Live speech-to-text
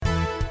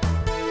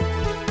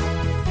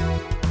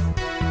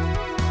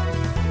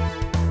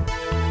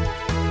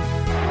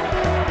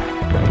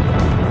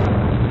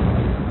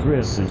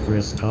Chris and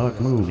Chris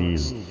Talk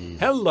Movies.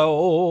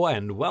 Hello,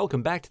 and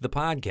welcome back to the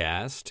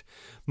podcast.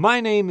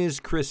 My name is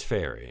Chris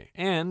Ferry,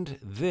 and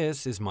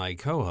this is my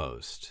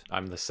co-host.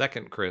 I'm the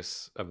second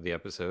Chris of the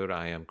episode.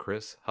 I am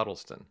Chris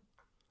Huddleston.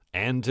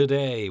 And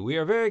today, we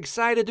are very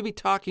excited to be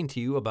talking to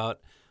you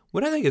about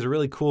what I think is a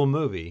really cool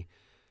movie,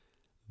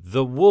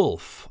 The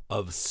Wolf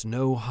of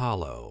Snow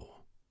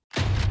Hollow.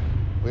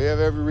 We have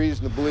every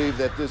reason to believe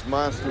that this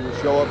monster will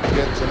show up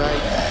again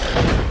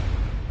tonight.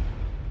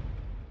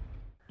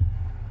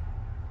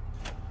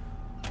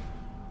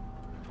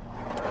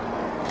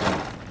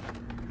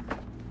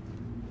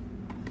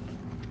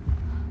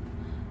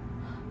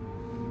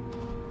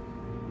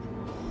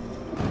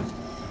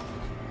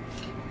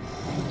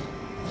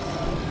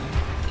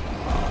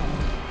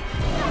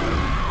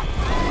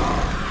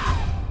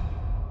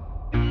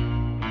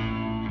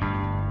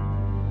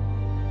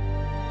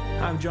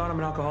 I'm John, I'm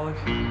an alcoholic.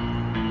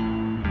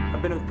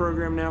 I've been in the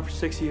program now for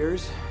 6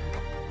 years,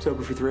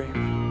 sober for 3.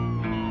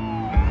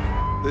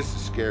 This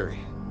is scary.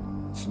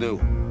 It's new.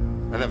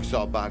 I never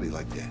saw a body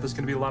like that. There's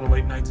gonna be a lot of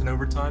late nights and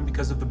overtime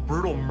because of the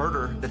brutal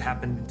murder that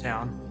happened in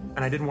town,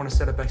 and I didn't want to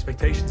set up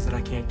expectations that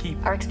I can't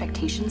keep. Our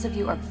expectations of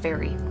you are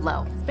very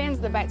low. Spans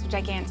of the bites were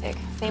gigantic,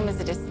 same as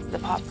the distance of the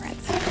paw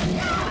prints.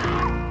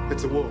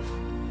 It's a wolf.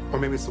 Or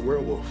maybe it's a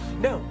werewolf.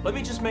 No, let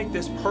me just make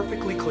this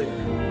perfectly clear.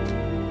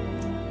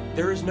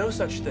 There is no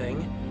such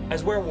thing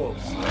as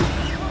werewolves.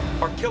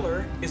 Our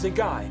killer is a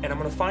guy, and I'm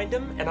gonna find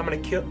him, and I'm gonna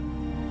kill...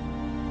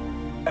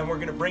 And we're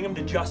gonna bring him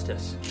to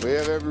justice. We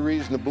have every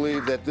reason to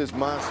believe that this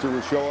monster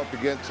will show up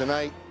again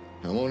tonight.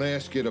 I won't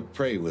ask you to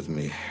pray with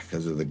me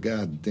because of the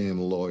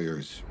goddamn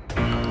lawyers.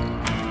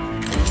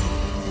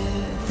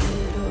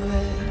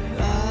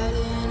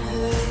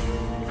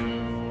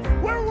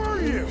 Where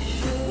were you?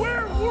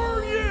 Where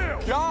were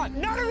you?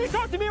 John! None of you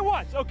talk to me at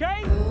once,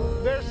 okay?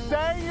 They're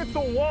saying it's a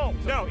wolf.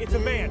 No, it's a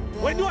man.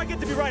 When do I get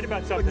to be right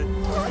about something?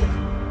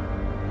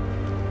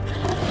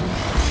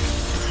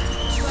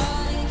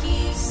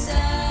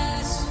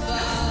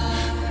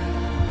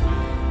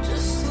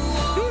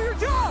 Do your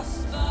job!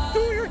 Do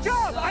your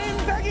job! I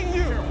am begging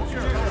you!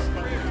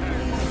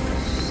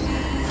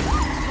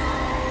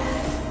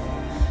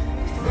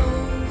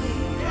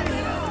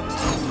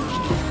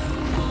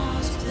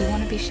 You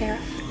want to be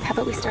sheriff? How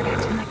about we start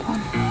acting like one?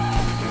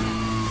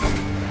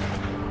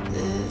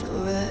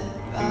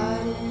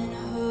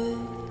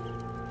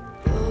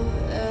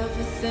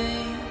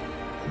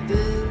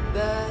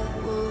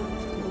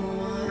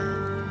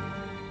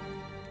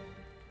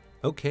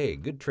 Okay,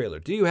 good trailer.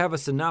 Do you have a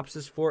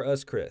synopsis for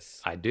us,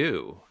 Chris? I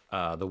do.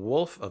 The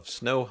Wolf of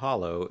Snow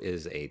Hollow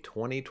is a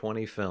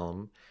 2020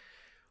 film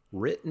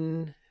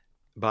written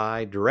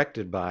by,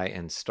 directed by,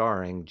 and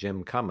starring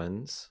Jim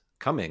Cummings.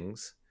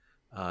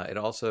 It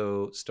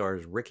also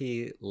stars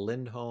Ricky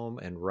Lindholm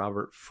and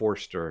Robert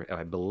Forster,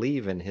 I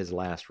believe in his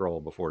last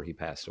role before he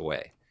passed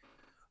away.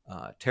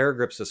 Terror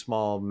grips a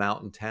small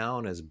mountain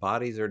town as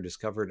bodies are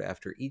discovered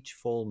after each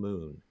full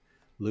moon.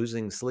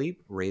 Losing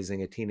sleep,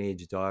 raising a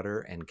teenage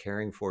daughter, and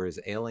caring for his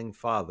ailing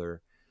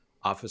father,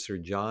 Officer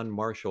John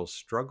Marshall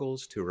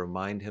struggles to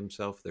remind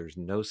himself there's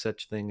no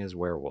such thing as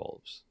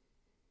werewolves.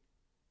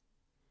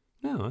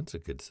 No, that's a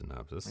good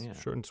synopsis. Yeah.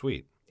 Short and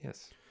sweet.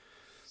 Yes.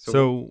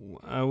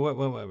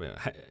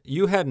 What,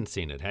 you hadn't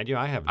seen it, had you?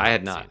 I have not. I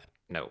had not. Seen it.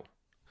 No,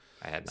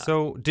 I had not.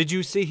 So, did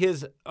you see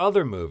his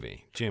other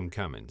movie, Jim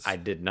Cummings? I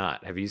did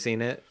not. Have you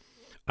seen it?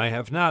 I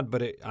have not,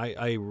 but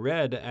I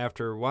read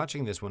after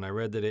watching this one, I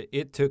read that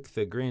it took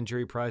the grand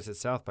jury prize at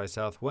South by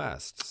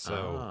Southwest.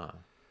 So,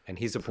 and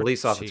he's a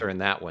police officer in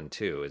that one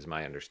too, is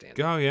my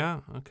understanding. Oh yeah,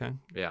 okay,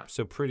 Yeah.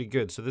 So pretty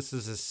good. So this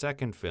is his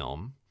second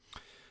film.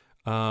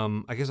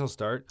 I guess I'll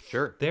start.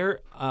 Sure.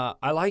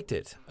 I liked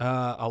it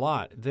a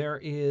lot. There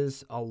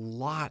is a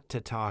lot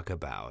to talk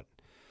about.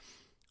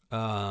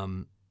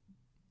 On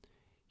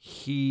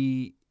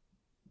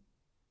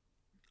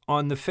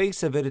the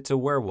face of it, it's a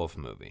werewolf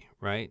movie,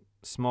 right?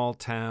 Small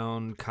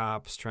town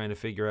cops trying to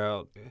figure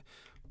out,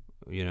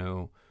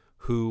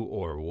 who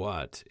or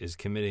what is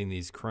committing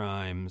these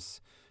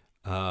crimes.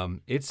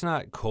 It's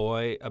not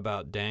coy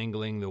about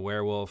dangling the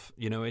werewolf.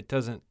 It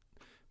doesn't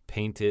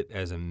paint it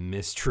as a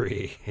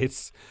mystery.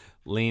 It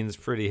leans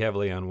pretty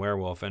heavily on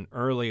werewolf. And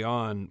early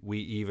on, we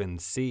even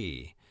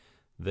see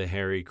the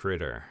hairy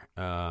critter,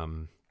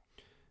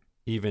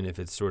 even if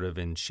it's sort of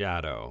in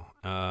shadow,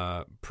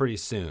 pretty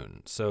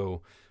soon.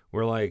 So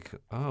we're like,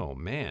 oh,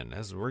 man,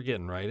 we're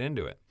getting right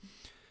into it.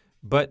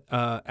 But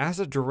as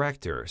a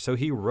director, so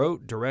he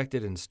wrote,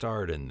 directed, and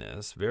starred in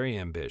this, very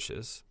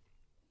ambitious.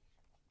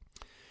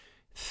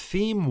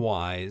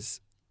 Theme-wise,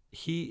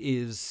 he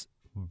is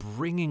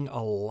bringing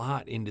a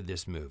lot into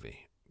this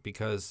movie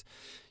because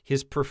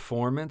his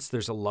performance,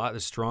 there's a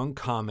strong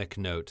comic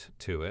note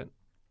to it.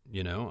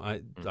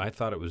 I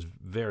thought it was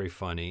very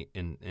funny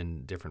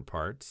in different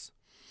parts.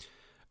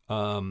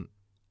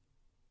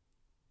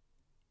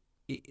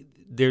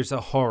 There's a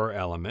horror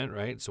element,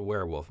 right? It's a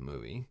werewolf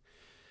movie.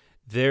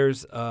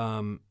 There's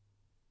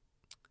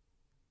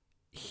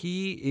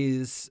he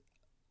is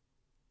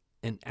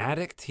an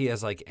addict. He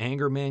has like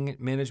anger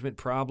management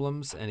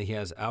problems, and he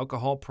has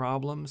alcohol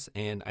problems.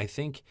 And I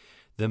think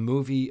the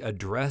movie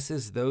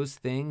addresses those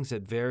things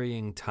at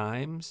varying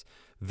times,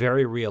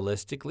 very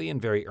realistically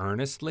and very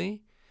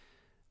earnestly.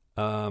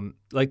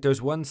 Like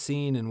there's one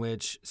scene in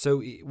which, so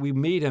we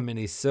meet him and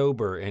he's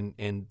sober,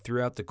 and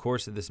throughout the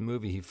course of this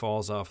movie, he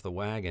falls off the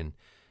wagon.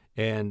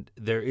 And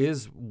there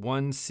is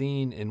one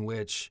scene in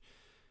which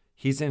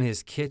he's in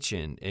his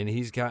kitchen and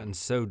he's gotten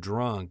so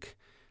drunk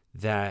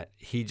that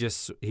he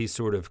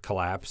sort of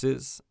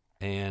collapses,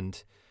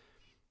 and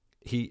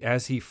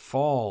as he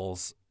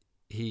falls,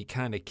 he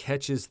kind of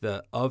catches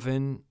the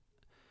oven,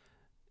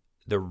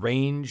 the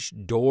range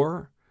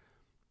door,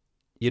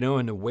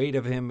 and the weight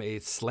of him,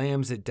 it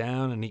slams it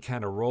down and he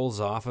kind of rolls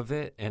off of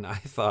it. And I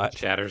thought,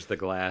 shatters the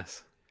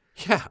glass.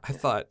 Yeah, I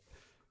thought,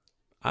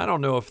 I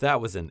don't know if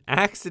that was an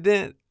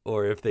accident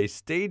or if they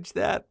staged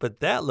that,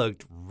 but that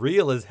looked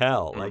real as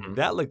hell. Like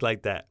that looked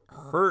like that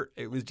hurt.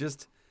 It was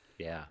just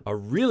a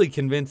really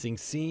convincing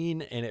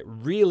scene, and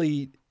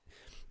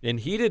and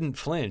he didn't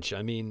flinch.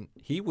 I mean,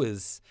 he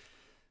was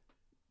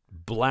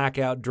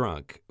blackout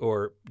drunk,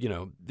 or,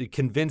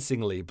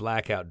 convincingly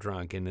blackout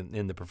drunk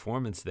in the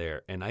performance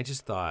there. And I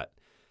just thought,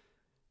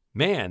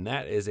 man,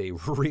 that is a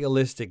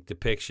realistic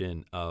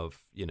depiction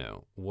of,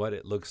 what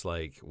it looks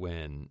like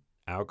when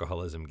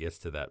alcoholism gets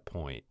to that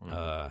point.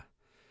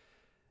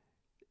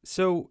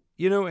 So,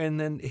 and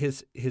then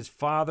his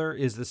father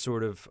is the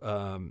sort of,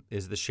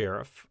 is the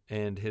sheriff,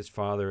 and his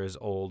father is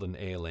old and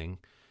ailing,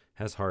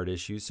 has heart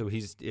issues. So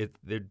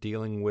they're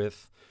dealing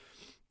with,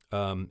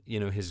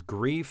 his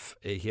grief.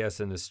 He has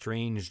an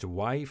estranged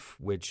wife,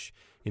 which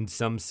in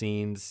some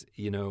scenes,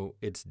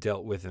 it's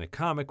dealt with in a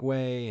comic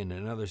way. And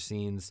in other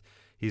scenes,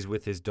 he's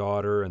with his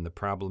daughter and the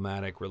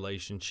problematic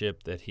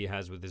relationship that he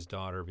has with his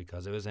daughter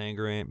because of his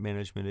anger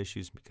management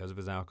issues, because of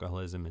his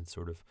alcoholism, and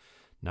sort of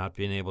not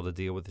being able to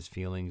deal with his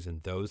feelings,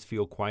 and those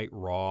feel quite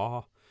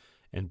raw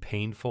and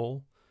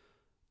painful.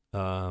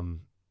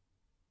 I'm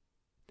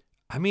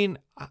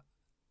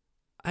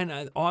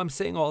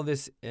saying all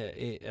this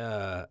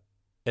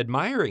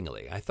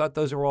admiringly. I thought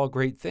those are all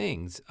great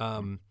things.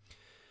 I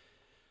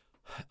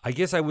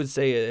guess I would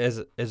say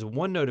as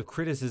one note of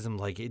criticism,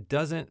 like it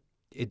doesn't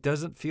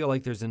feel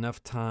like there's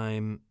enough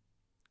time.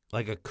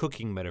 Like a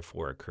cooking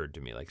metaphor occurred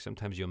to me. Like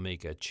sometimes you'll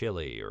make a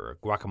chili or a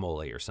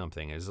guacamole or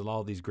something. There's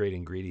all these great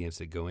ingredients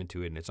that go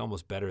into it, and it's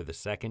almost better the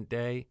second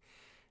day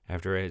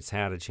after it's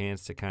had a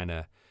chance to kind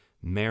of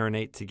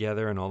marinate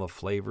together and all the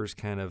flavors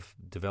kind of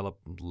develop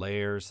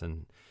layers.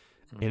 And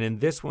in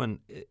this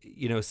one,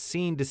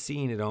 scene to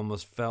scene, it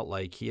almost felt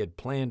like he had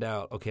planned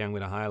out, okay, I'm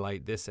going to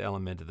highlight this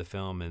element of the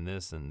film and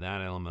this and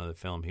that element of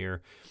the film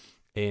here.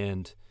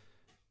 And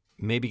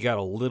maybe got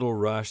a little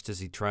rushed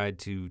as he tried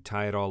to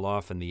tie it all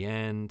off in the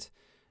end.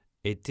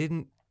 It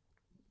didn't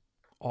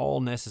all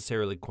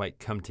necessarily quite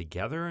come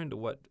together into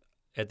what,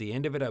 at the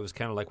end of it, I was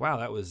kind of like, wow,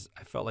 I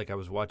felt like I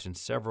was watching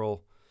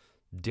several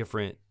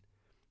different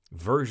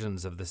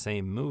versions of the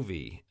same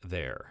movie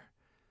there.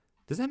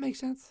 Does that make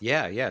sense?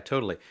 Yeah,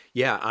 totally.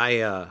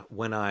 Yeah,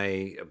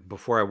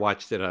 before I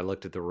watched it, I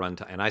looked at the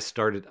runtime, and I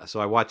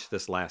watched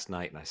this last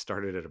night, and I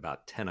started at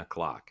about 10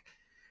 o'clock.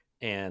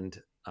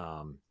 And,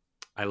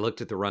 I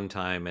looked at the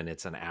runtime, and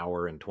it's an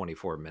hour and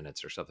 24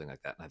 minutes or something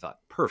like that. And I thought,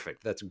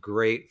 perfect. That's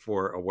great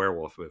for a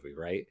werewolf movie,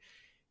 right?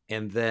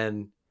 And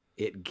then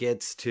it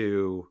gets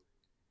to,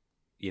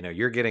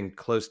 you're getting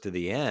close to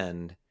the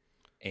end,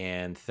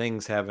 and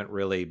things haven't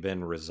really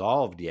been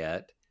resolved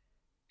yet.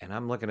 And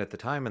I'm looking at the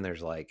time, and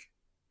there's like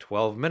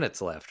 12 minutes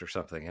left or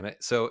something. And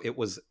so it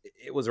was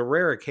a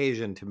rare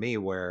occasion to me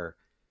where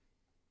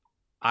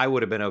I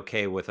would have been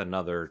okay with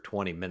another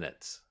 20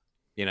 minutes,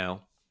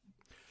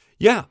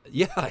 Yeah,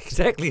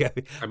 exactly. I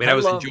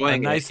was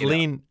enjoying a nice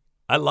lean.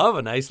 I love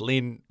a nice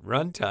lean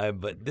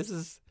runtime, but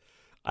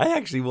I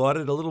actually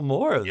wanted a little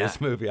more of this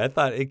movie. I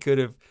thought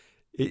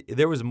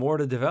there was more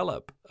to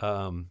develop.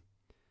 A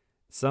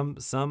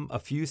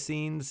few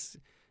scenes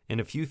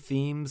and a few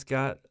themes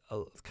got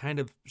a kind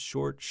of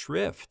short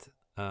shrift,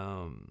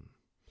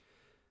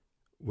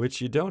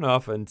 which you don't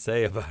often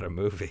say about a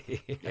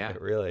movie. Yeah,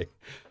 really.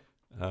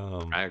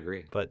 I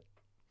agree. But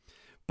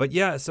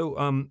yeah,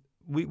 so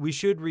we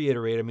should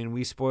reiterate. I mean,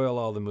 we spoil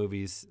all the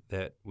movies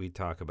that we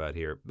talk about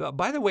here.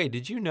 By the way,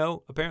 did you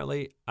know?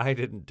 Apparently, I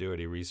didn't do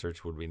any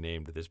research when we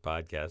named this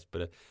podcast,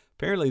 but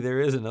apparently there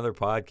is another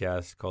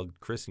podcast called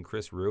Chris and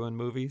Chris Ruin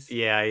Movies.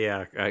 Yeah.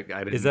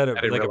 Is that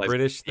a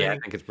British thing? Yeah, I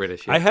think it's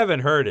British. Yeah. I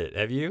haven't heard it.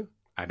 Have you?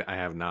 I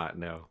have not.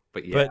 No,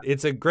 but yeah. But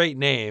it's a great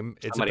name.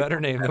 It's a better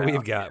name than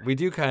we've got. We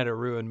do kind of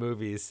ruin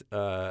movies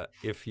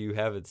if you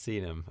haven't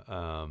seen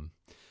them.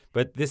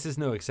 But this is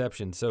no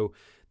exception. So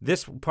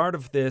this part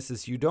of this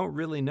is you don't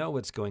really know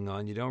what's going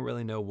on. You don't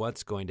really know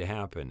what's going to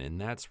happen. And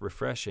that's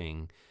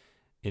refreshing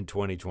in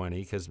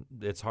 2020 because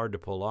it's hard to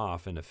pull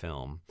off in a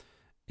film.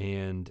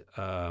 And,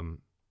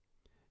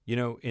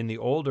 in the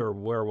older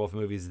werewolf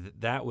movies,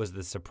 that was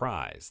the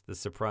surprise. The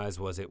surprise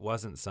was it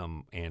wasn't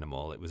some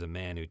animal. It was a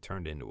man who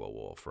turned into a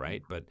wolf,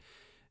 right? But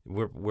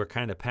we're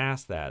kind of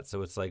past that.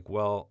 So it's like,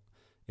 well,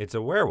 it's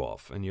a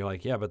werewolf. And you're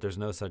like, yeah, but there's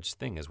no such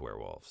thing as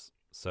werewolves.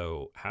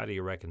 So how do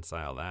you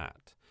reconcile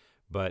that?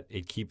 But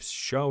it keeps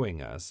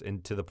showing us,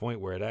 and to the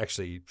point where it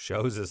actually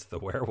shows us the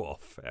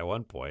werewolf at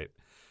one point.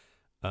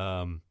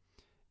 And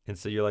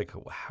so you're like,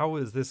 how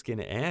is this going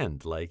to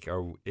end? Like,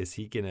 how is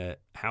he going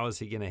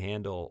to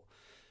handle?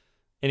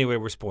 Anyway,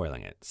 we're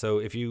spoiling it. So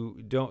if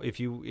you don't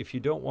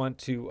want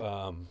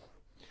to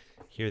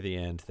hear the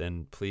end,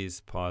 then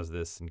please pause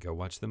this and go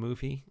watch the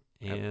movie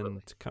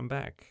and come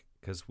back,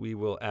 because we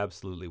will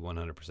absolutely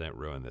 100%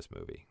 ruin this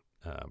movie.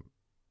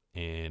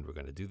 And we're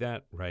going to do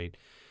that right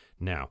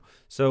now.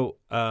 So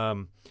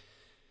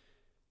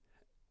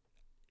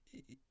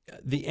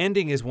the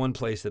ending is one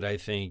place that I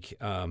think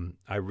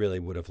I really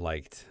would have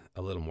liked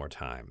a little more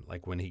time.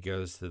 Like when he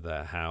goes to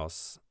the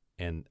house,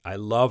 and I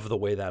love the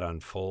way that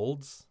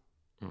unfolds,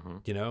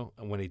 you know,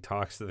 when he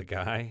talks to the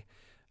guy.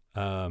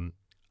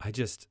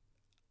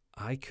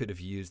 I could have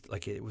used,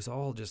 like, it was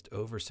all just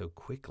over so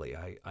quickly.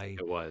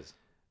 It was.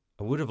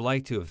 I would have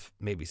liked to have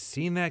maybe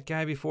seen that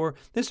guy before.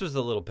 This was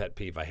a little pet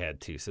peeve I had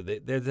too. So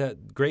there's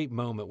that great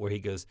moment where he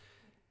goes,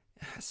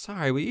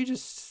 sorry, will you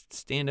just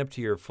stand up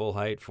to your full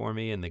height for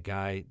me? And the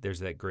guy,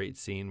 there's that great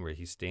scene where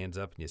he stands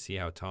up and you see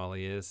how tall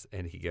he is.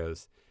 And he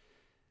goes,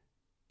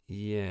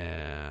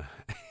 yeah.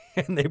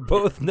 And they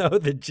both know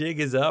the jig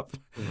is up.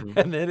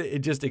 And then it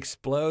just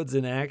explodes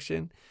in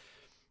action.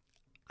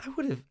 I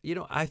would have,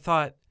 I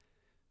thought,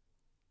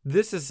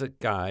 this is a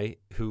guy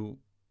who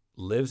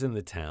lives in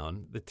the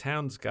town. The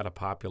town's got a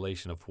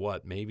population of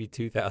what, maybe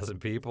 2,000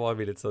 people? I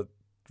mean,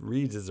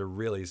 Reed's is a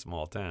really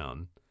small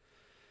town.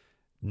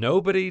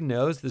 Nobody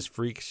knows this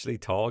freakishly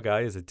tall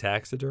guy is a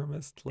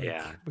taxidermist. Like,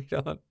 yeah. We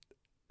don't.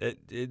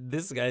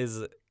 This guy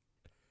is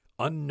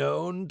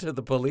unknown to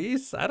the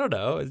police. I don't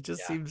know. It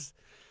just seems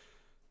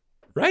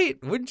right,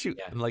 wouldn't you?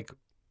 Yeah. I'm like,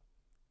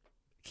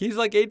 he's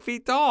like 8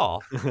 feet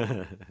tall.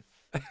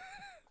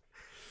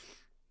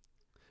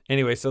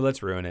 Anyway, so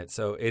let's ruin it.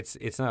 So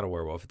it's not a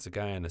werewolf. It's a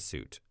guy in a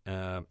suit.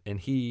 And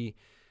I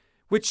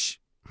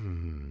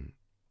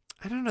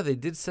don't know. They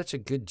did such a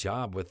good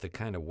job with the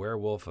kind of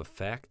werewolf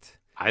effect.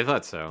 I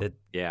thought so.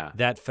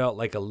 That felt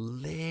like a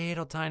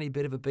little tiny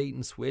bit of a bait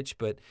and switch,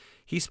 but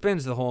he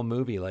spends the whole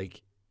movie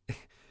like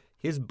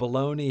his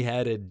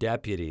baloney-headed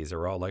deputies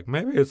are all like,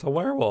 maybe it's a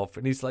werewolf.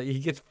 And he's like, he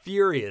gets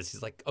furious.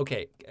 He's like,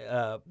 okay,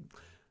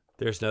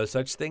 there's no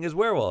such thing as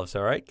werewolves,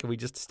 all right? Can we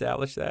just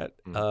establish that?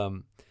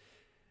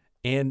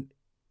 And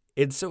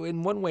so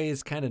in one way,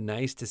 it's kind of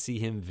nice to see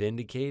him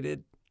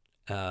vindicated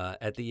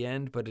at the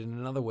end, but in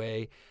another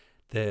way,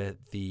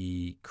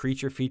 the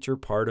creature feature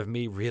part of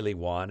me really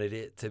wanted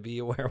it to be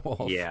a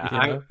werewolf.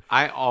 Yeah,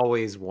 I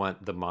always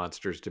want the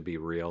monsters to be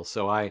real.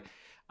 So I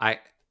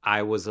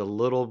was a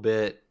little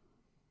bit,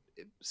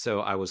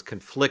 so I was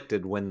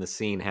conflicted when the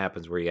scene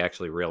happens where you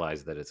actually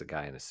realize that it's a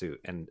guy in a suit,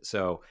 and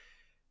so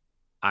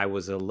I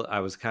was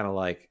kind of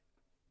like,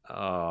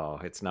 oh,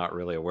 it's not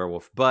really a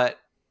werewolf, but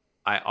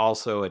I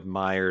also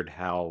admired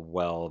how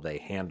well they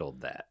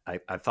handled that.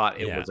 I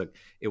thought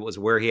it was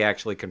where he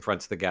actually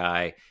confronts the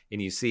guy, and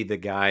you see the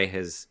guy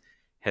has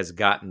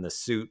gotten the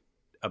suit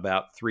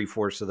about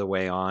 3/4 of the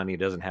way on. He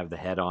doesn't have the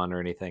head on or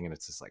anything, and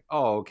it's just like,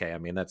 oh, okay. I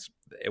mean,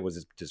 it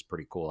was just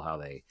pretty cool how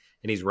and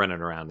he's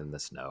running around in the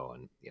snow,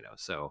 and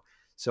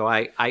so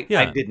I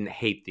didn't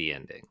hate the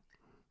ending.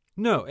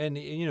 No, and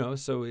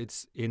so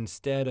it's,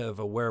 instead of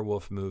a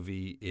werewolf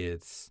movie,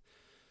 it's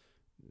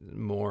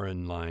more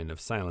in line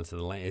of Silence of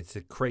the Lambs. It's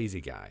a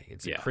crazy guy.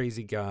 It's a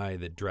crazy guy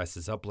that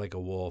dresses up like a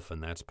wolf,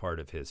 and that's part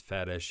of his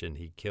fetish, and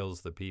he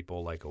kills the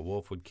people like a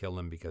wolf would kill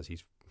them because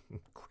he's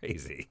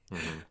crazy,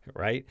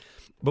 right?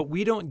 But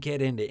we don't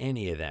get into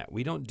any of that.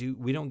 We don't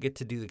get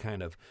to do the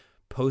kind of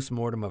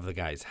post-mortem of the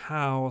guy's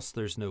house.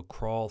 There's no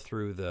crawl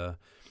through the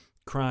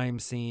crime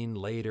scene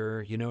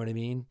later. You know what I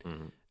mean?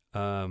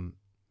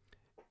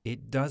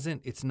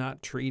 It's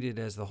not treated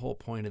as the whole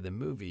point of the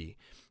movie.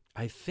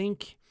 I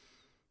think.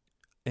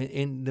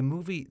 And the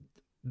movie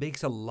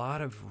makes a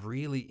lot of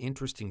really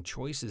interesting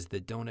choices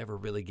that don't ever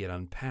really get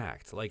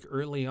unpacked. Like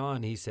early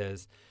on, he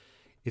says,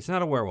 it's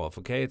not a werewolf,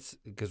 okay? It's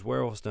because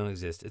werewolves don't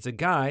exist. It's a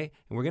guy,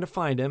 and we're going to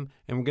find him,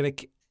 and we're going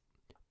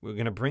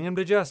to bring him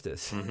to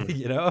justice.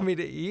 I mean,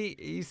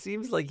 he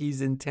seems like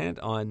he's intent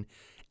on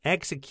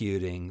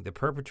executing the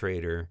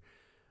perpetrator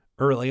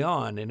early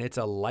on, and it's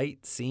a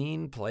light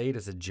scene played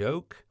as a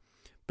joke,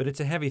 but it's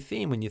a heavy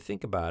theme when you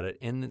think about it.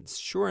 And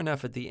sure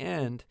enough, at the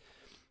end,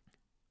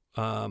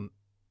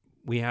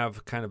 we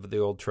have kind of the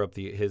old trope.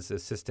 His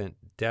assistant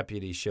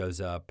deputy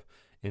shows up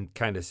and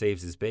kind of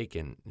saves his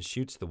bacon, and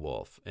shoots the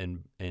wolf,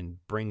 and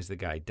brings the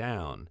guy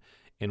down.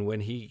 And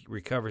when he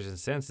recovers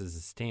his senses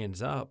and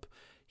stands up,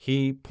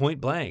 he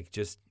point blank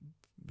just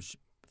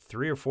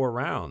 3 or 4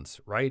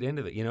 rounds right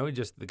into the.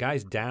 The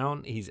guy's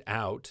down, he's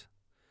out,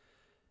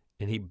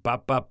 and he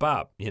bop.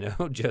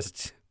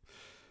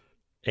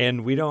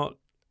 And we don't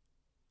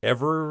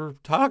ever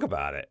talk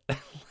about it.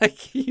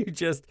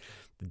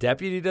 The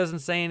deputy doesn't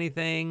say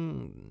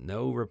anything.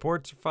 No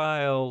reports are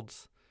filed.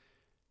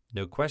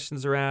 No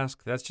questions are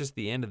asked. That's just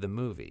the end of the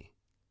movie.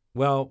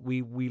 Well,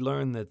 we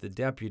learn that the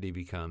deputy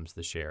becomes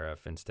the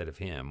sheriff instead of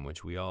him,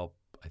 which we all,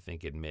 I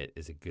think, admit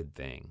is a good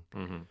thing.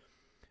 Mm-hmm.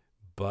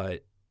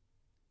 But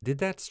did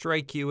that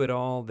strike you at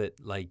all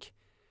that, like,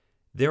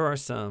 there are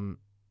some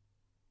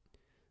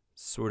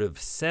sort of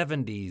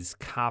 70s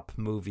cop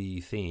movie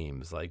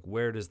themes, like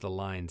where does the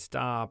line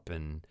stop,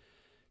 and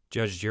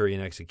judge, jury,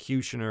 and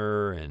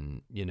executioner,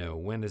 and, you know,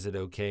 when is it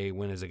okay?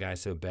 When is a guy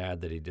so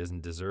bad that he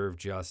doesn't deserve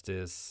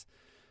justice?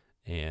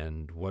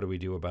 And what do we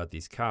do about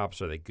these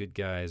cops? Are they good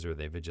guys? Or are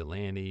they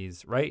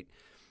vigilantes? Right?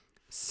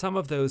 Some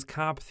of those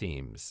cop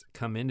themes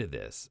come into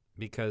this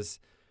because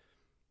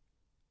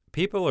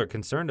people are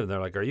concerned and they're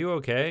like, are you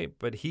okay?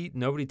 But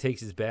nobody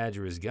takes his badge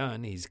or his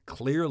gun. He's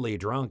clearly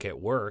drunk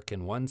at work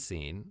in one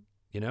scene,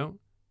 you know?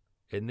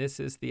 And this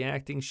is the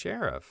acting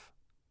sheriff.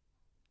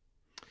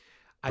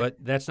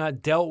 But that's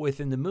not dealt with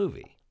in the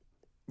movie.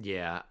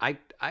 Yeah, I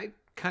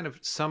kind of,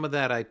 some of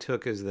that I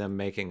took as them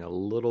making a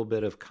little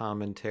bit of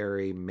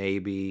commentary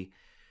maybe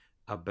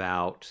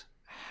about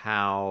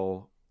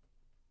how,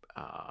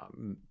 I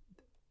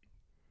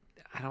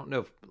don't know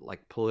if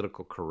like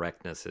political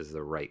correctness is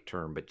the right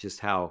term, but just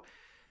how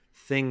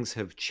things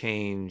have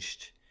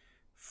changed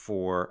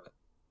for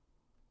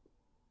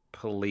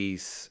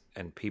police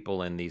and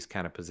people in these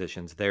kind of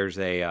positions. There's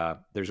a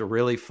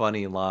really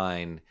funny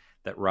line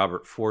that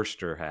Robert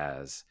Forster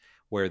has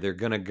where they're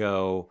going to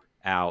go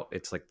out.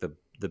 It's like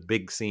the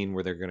big scene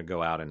where they're going to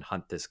go out and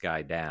hunt this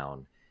guy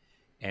down.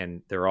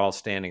 And they're all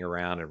standing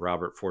around and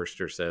Robert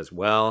Forster says,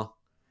 well,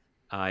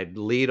 I'd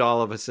lead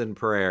all of us in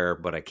prayer,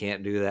 but I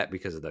can't do that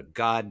because of the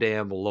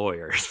goddamn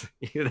lawyers,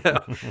 you know?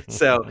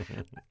 So,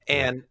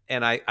 and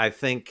I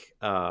think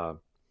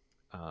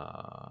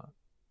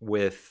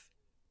with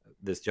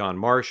this John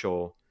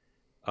Marshall,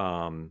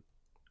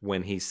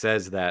 when he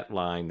says that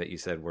line that you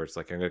said, where it's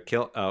like, I'm going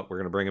to we're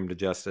going to bring him to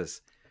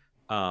justice.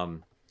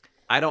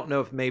 I don't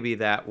know if maybe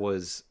that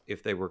was,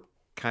 if they were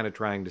kind of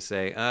trying to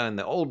say, in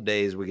the old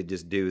days, we could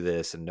just do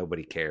this and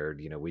nobody cared,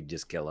 you know, we'd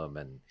just kill him.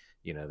 And,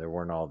 you know, there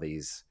weren't all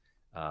these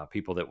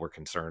people that were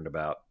concerned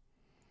about,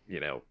 you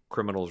know,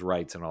 criminals'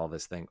 rights and all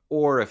this thing.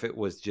 Or if it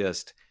was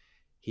just,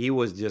 he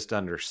was just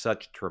under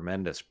such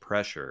tremendous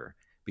pressure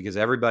because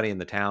everybody in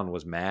the town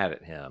was mad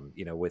at him,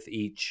 you know, with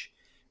each,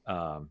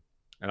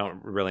 I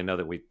don't really know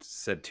that we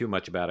said too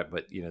much about it,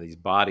 but, you know, these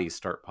bodies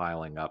start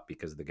piling up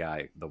because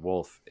the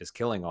wolf is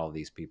killing all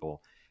these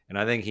people. And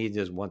I think he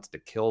just wants to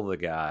kill the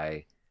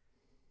guy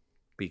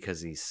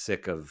because he's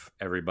sick of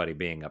everybody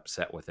being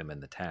upset with him in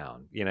the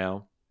town. You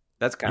know,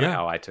 that's kind of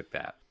how I took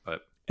that.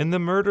 And the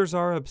murders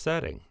are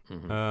upsetting.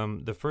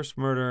 Mm-hmm. The first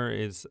murder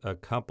is a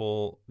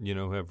couple, you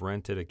know, who have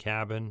rented a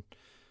cabin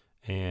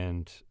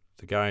and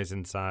the guy's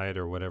inside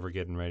or whatever,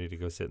 getting ready to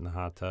go sit in the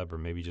hot tub, or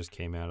maybe just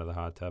came out of the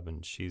hot tub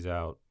and she's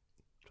out,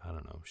 I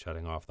don't know,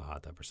 shutting off the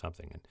hot tub or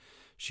something. And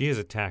she is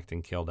attacked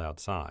and killed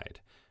outside.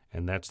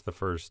 And that's the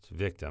first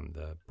victim.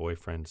 The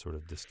boyfriend sort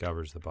of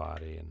discovers the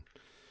body. And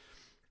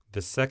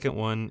the second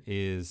one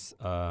is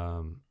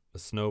a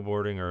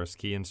snowboarding or a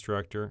ski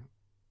instructor,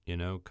 you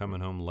know,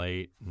 coming home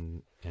late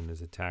and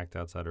is attacked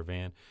outside her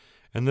van.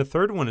 And the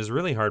third one is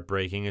really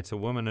heartbreaking. It's a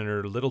woman and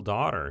her little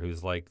daughter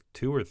who's like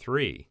 2 or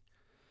 3.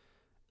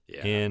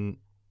 Yeah. And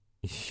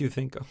you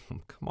think, oh,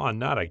 come on,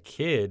 not a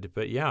kid,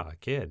 but yeah, a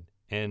kid.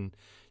 And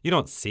you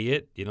don't see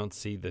it. You don't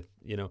see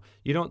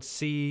you don't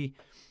see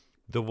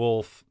the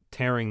wolf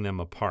tearing them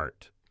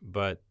apart,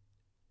 but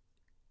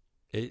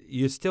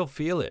you still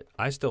feel it.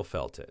 I still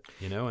felt it,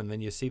 you know, and then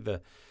you see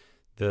the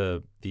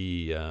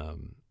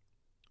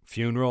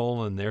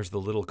funeral and there's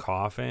the little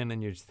coffin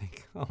and you just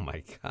think, oh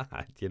my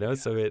God, you know,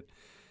 so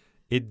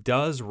it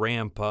does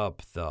ramp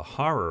up the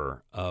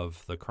horror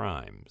of the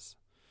crimes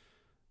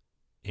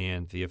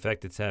and the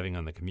effect it's having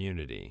on the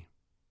community.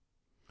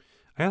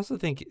 I also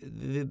think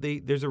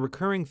there's a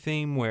recurring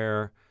theme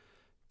where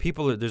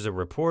there's a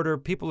reporter,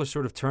 people are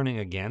sort of turning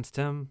against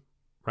him,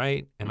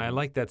 right? And I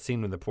like that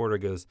scene when the reporter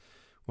goes,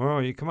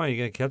 well, come on, you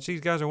going to catch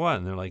these guys or what?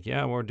 And they're like,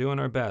 yeah, we're doing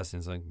our best. And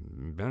it's like,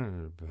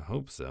 better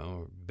hope so,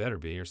 or better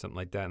be, or something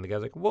like that. And the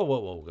guy's like,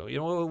 whoa. You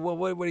know,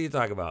 what are you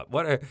talking about?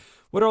 What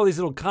are all these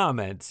little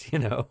comments, you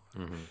know?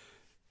 Mm-hmm.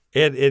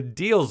 It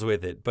deals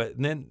with it. But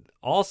then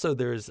also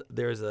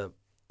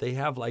they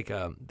have like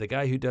the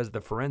guy who does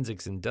the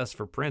forensics and Dust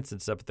for Prints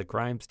and stuff at the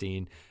crime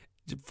scene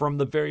from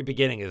the very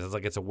beginning. It's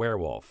like it's a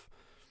werewolf.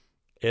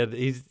 And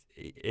he's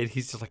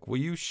just like, will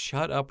you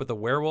shut up with a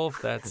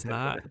werewolf? That's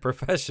not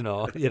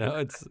professional, you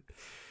know.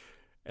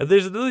 And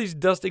there's these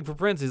dusting for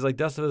prints. He's like,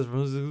 dusting for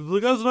prints. The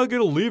guy's not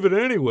gonna leave it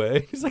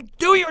anyway. He's like,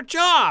 do your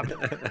job.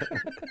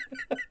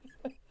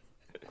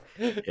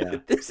 Yeah.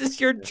 This is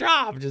your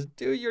job. Just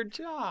do your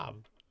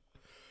job.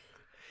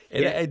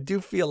 And I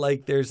do feel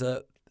like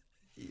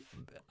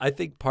I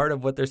think part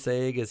of what they're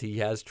saying is he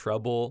has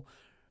trouble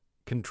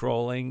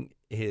controlling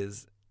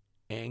his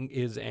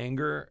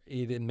anger,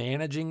 even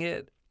managing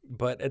it,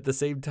 but at the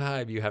same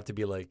time you have to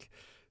be like,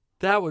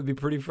 that would be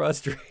pretty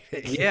frustrating.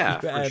 Yeah,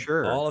 for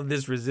sure. All of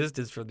this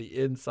resistance from the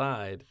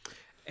inside.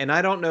 And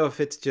I don't know if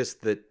it's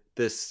just that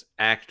this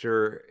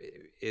actor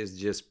is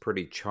just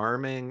pretty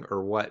charming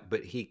or what,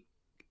 but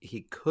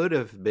he could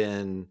have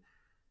been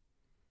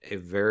a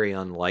very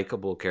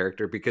unlikable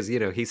character because, you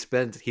know,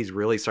 he's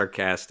really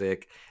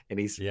sarcastic and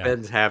he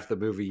spends half the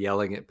movie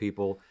yelling at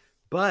people.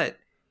 But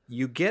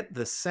you get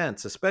the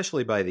sense,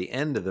 especially by the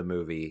end of the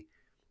movie,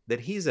 that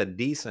he's a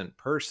decent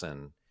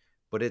person.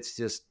 But it's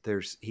just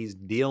he's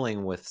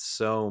dealing with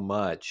so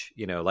much,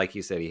 you know, like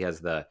you said, he has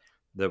the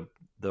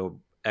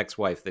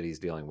ex-wife that he's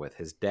dealing with.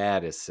 His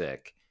dad is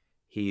sick.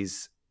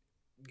 He's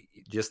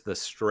just the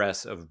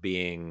stress of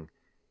being,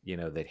 you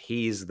know, that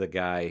he's the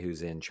guy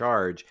who's in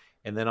charge.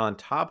 And then on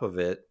top of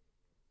it,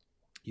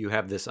 you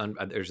have this,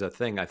 there's a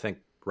thing I think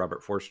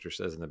Robert Forster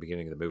says in the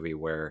beginning of the movie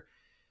where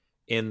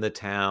in the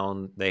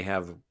town, they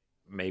have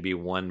maybe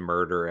one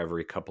murder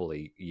every couple of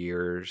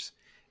years.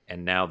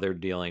 And now they're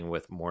dealing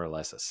with more or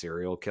less a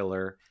serial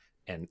killer.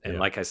 And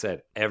like I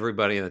said,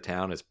 everybody in the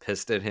town is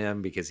pissed at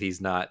him because he's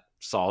not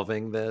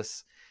solving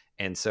this.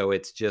 And so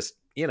it's just,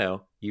 you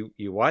know,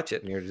 you watch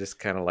it and you're just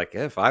kind of like,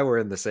 if I were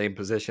in the same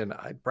position,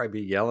 I'd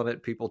probably be yelling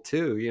at people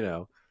too, you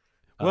know.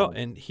 Well,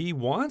 and he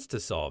wants to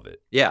solve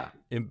it. Yeah.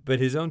 But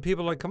his own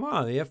people are like, come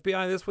on, the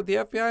FBI, this is what the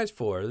FBI is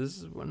for.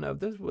 This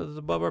was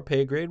above our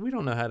pay grade. We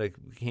don't know how to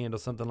handle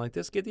something like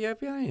this. Get the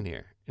FBI in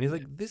here. And he's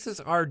like, this is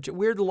our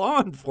weird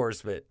law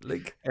enforcement.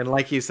 And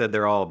like you said,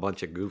 they're all a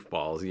bunch of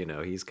goofballs. You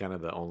know, he's kind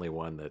of the only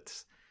one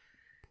that's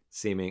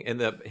seeming. And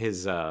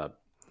the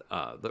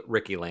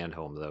Ricky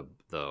Landholm,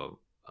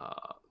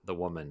 the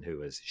woman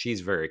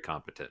she's very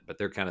competent, but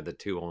they're kind of the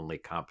two only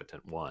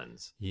competent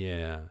ones.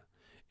 Yeah.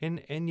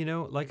 And you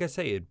know, like I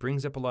say, it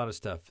brings up a lot of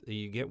stuff.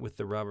 You get with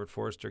the Robert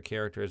Forster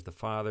character as the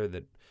father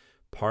that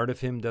part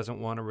of him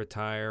doesn't want to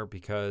retire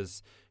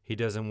because he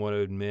doesn't want to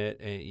admit,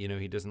 you know,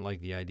 he doesn't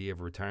like the idea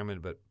of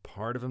retirement, but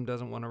part of him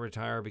doesn't want to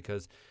retire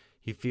because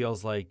he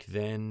feels like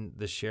then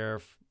the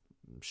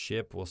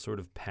sheriffship will sort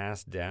of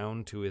pass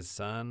down to his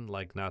son,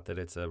 like not that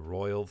it's a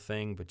royal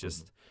thing, but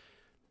just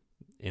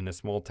in a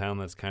small town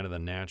that's kind of the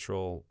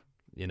natural,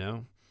 you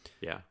know?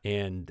 Yeah.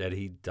 And that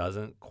he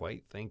doesn't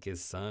quite think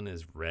his son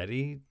is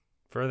ready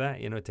for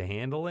that, you know, to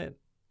handle it.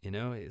 You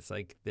know, it's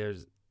like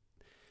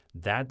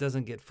that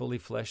doesn't get fully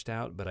fleshed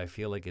out, but I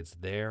feel like it's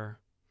there.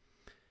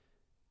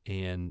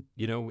 And,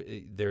 you know,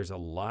 there's a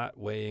lot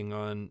weighing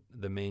on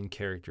the main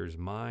character's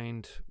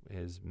mind.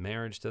 His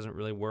marriage doesn't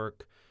really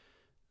work.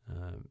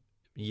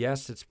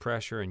 Yes, it's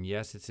pressure, and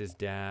yes, it's his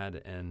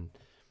dad, and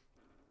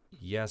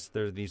yes,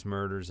 there are these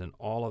murders, and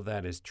all of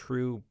that is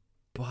true,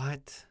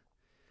 but...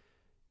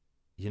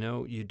 You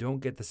know, you don't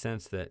get the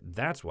sense that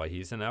that's why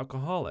he's an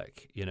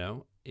alcoholic, you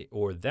know,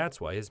 or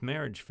that's why his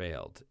marriage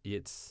failed.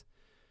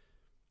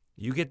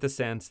 You get the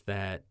sense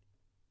that,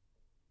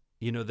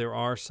 you know, there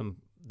are some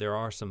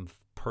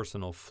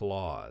personal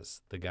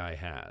flaws the guy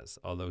has,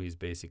 although he's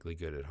basically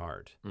good at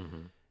heart.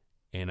 Mm-hmm.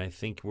 And I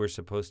think we're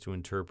supposed to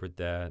interpret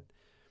that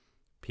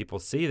people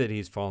see that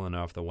he's fallen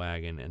off the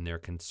wagon and they're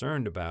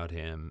concerned about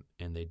him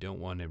and they don't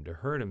want him to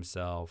hurt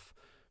himself.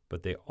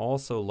 But they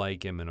also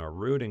like him and are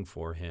rooting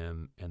for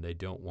him, and they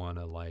don't want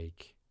to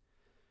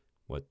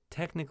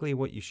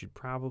what you should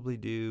probably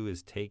do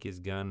is take his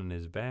gun and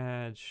his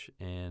badge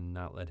and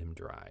not let him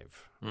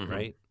drive,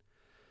 right?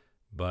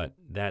 But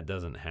that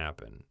doesn't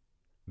happen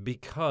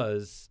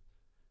because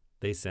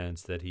they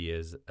sense that he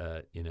is,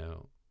 you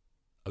know,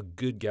 a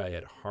good guy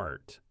at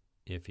heart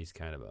if he's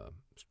kind of a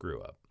screw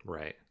up.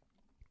 Right.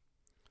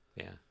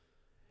 Yeah.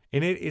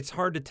 And it's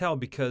hard to tell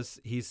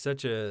because he's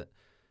such a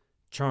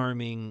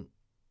charming...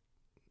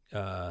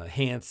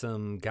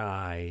 handsome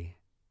guy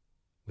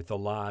with a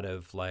lot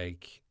of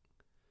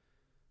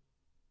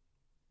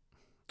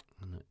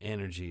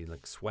energy,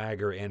 like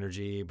swagger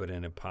energy, but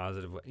in a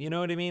positive way. You know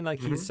what I mean?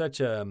 Like he's such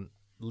a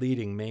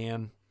leading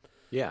man.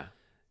 Yeah.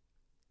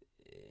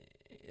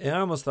 And I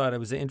almost thought it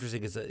was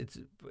interesting because it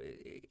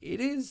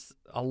is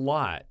a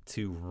lot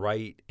to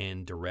write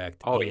and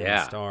direct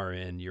and star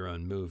in your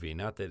own movie.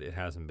 Not that it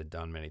hasn't been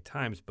done many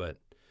times, but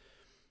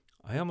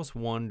I almost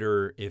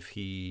wonder if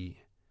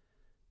he...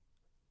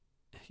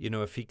 You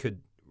know, if he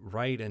could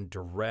write and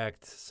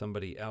direct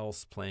somebody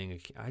else playing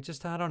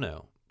I don't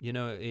know. You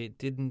know, it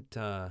didn't,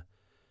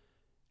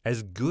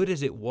 as good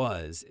as it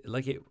was,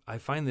 I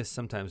find this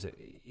sometimes,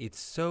 it's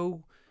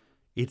so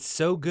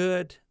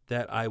good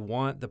that I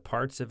want the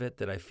parts of it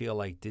that I feel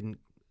like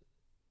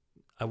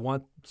I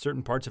want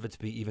certain parts of it to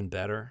be even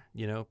better,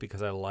 you know,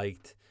 because I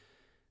liked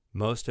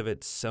most of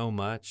it so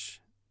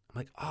much. I'm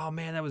like, oh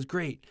man, that was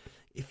great.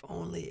 If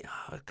only,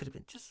 it could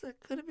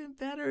have been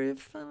better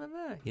if,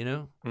 you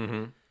know?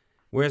 Mm-hmm.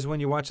 Whereas when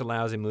you watch a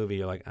lousy movie,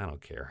 you're like, I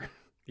don't care.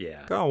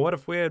 Yeah. Oh, what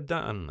if we had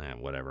done that?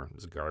 Whatever.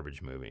 It's a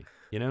garbage movie,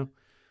 you know?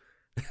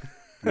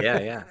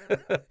 Yeah.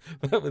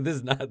 But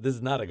this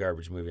is not a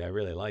garbage movie. I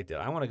really liked it.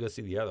 I want to go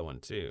see the other one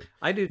too.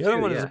 I do too. The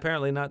other one is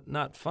apparently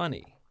not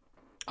funny.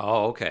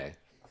 Oh, okay.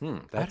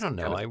 I don't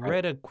know. I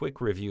read a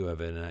quick review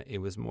of it, and it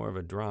was more of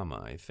a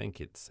drama, I think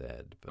it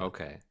said. But.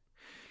 Okay.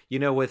 You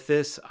know, with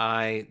this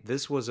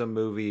was a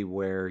movie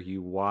where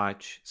you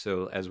watch,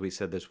 so as we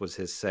said, this was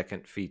his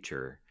second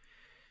feature.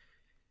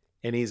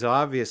 And he's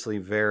obviously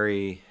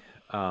very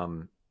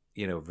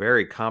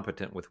very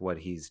competent with what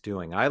he's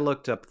doing. I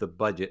looked up the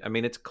budget. I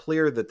mean, it's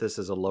clear that this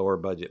is a lower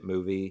budget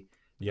movie.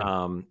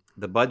 Yeah.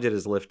 The budget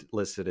is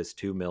listed as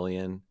 $2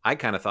 million. I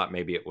kind of thought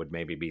maybe it would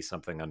be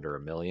something under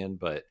 $1 million,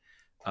 but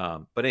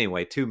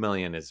anyway, $2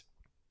 million is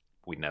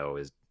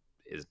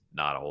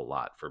not a whole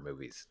lot for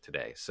movies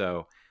today.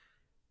 So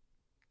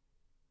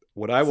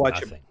when I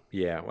watch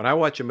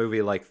a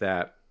movie like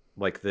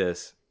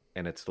this,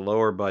 and it's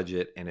lower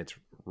budget and it's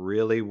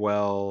really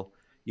well,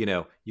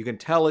 you can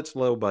tell it's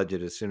low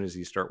budget as soon as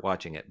you start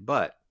watching it,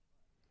 but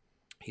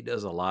he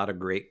does a lot of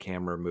great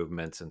camera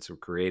movements and some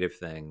creative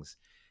things,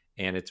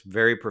 and it's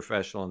very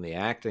professional, and the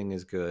acting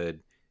is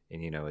good,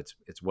 and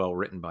it's well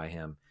written by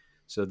him.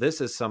 So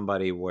this is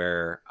somebody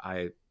where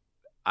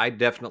I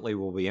definitely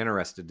will be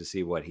interested to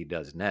see what he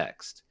does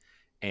next.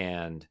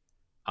 And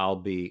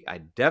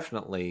I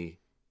definitely,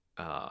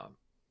 I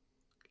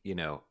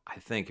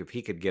think if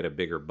he could get a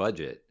bigger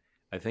budget,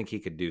 I think he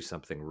could do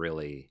something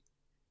really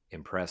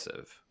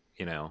impressive,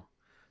 Yeah.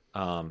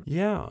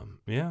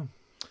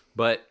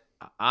 But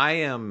I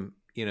am,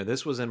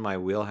 this was in my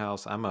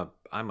wheelhouse. I'm a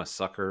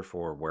sucker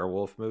for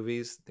werewolf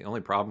movies. The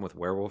only problem with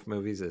werewolf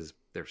movies is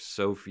there's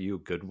so few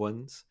good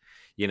ones.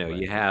 Right.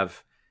 You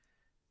have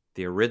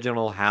the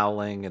original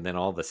Howling, and then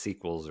all the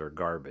sequels are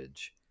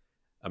garbage.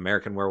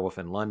 American Werewolf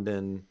in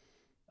London,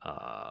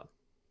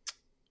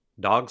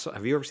 Dogs.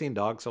 Have you ever seen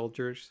Dog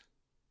Soldiers?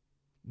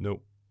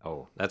 Nope.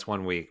 Oh, that's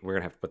one we're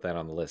gonna have to put that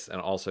on the list.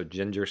 And also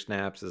Ginger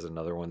Snaps is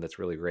another one that's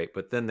really great.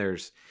 But then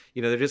there's,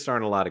 there just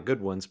aren't a lot of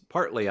good ones.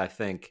 Partly, I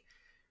think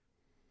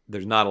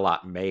there's not a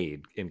lot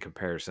made in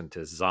comparison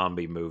to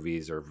zombie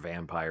movies or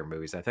vampire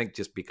movies. I think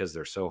just because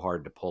they're so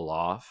hard to pull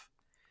off.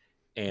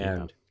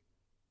 And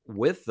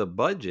with the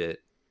budget,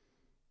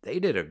 they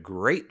did a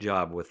great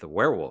job with the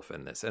werewolf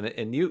in this. And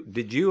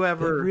did you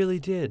ever... They really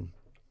did.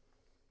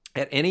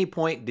 At any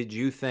point, did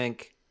you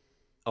think,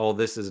 oh,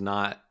 this is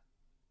not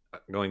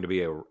going to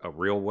be a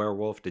real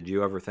werewolf? Did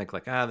you ever think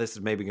like, this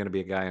is maybe going to be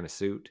a guy in a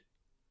suit?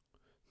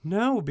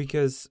 No,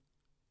 because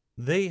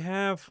they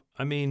have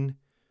a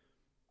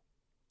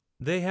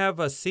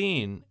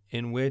scene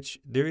in which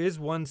there is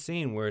one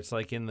scene where it's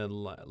like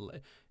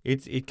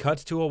it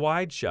cuts to a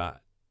wide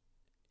shot,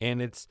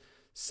 and it's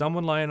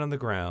someone lying on the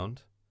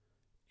ground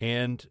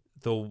and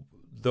the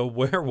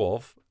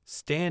werewolf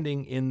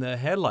standing in the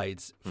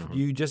headlights. Mm-hmm.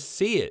 You just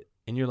see it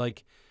and you're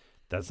like,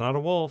 that's not a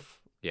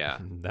wolf. Yeah.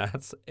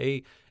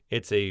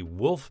 It's a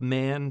wolf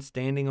man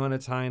standing on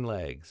its hind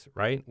legs,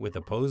 right? With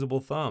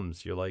opposable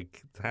thumbs. You're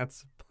like,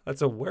 that's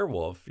a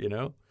werewolf,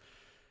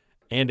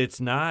 And it's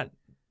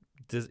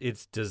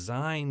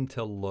designed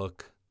to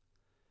look,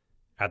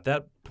 at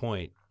that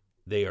point,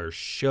 they are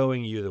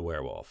showing you the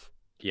werewolf.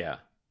 Yeah.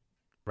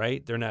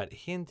 Right? They're not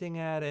hinting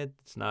at it.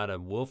 It's not a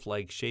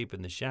wolf-like shape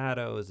in the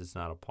shadows. It's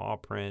not a paw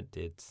print.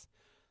 It's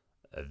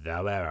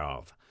the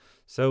werewolf.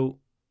 So,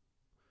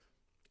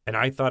 and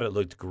I thought it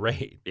looked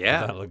great. Yeah. I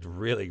thought it looked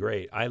really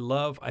great. I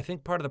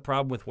think part of the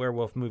problem with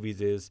werewolf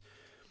movies is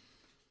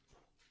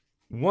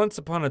once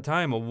upon a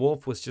time, a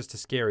wolf was just a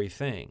scary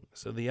thing.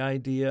 So the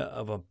idea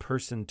of a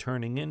person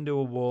turning into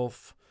a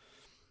wolf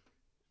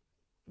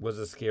was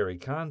a scary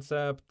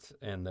concept,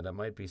 and that it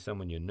might be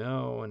someone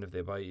and if they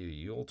bite you,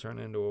 you'll turn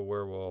into a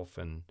werewolf,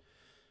 and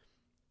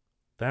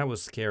that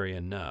was scary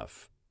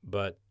enough.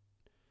 But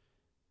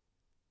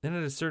then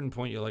at a certain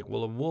point, you're like,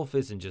 well, a wolf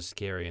isn't just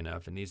scary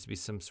enough. It needs to be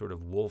some sort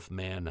of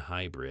wolf-man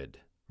hybrid,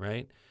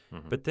 right?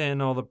 Mm-hmm. But then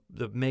all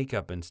the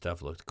makeup and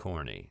stuff looked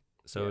corny.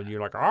 So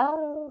you're like,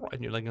 oh,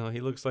 and you're like, oh,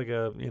 he looks like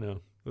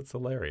it's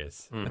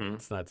hilarious. Mm-hmm.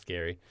 It's not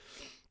scary.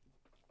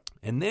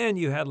 And then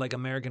you had like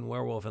American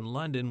Werewolf in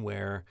London,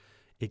 where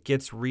it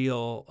gets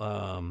real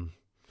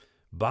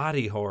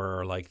body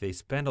horror. Like they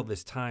spend all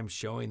this time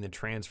showing the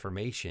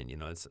transformation.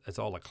 It's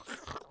all like,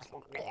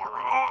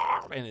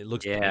 and it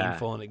looks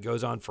painful, and it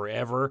goes on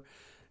forever.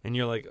 And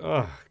you're like,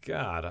 oh,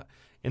 God.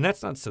 And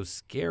that's not so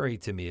scary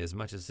to me as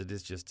much as it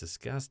is just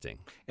disgusting.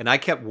 And I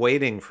kept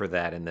waiting for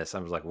that in this. I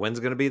was like, when's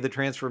going to be the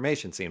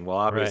transformation scene? Well,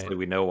 obviously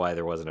we know why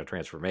there wasn't a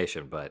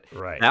transformation, but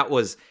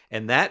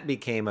that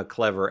became a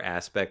clever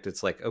aspect.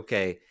 It's like,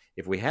 okay,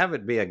 if we have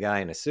it be a guy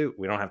in a suit,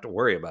 we don't have to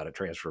worry about a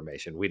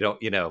transformation. We don't,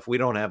 if we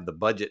don't have the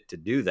budget to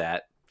do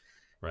that,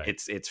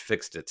 it's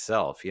fixed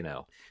itself,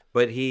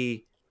 But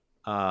he,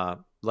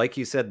 like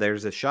you said,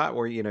 there's a shot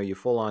where, you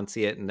full on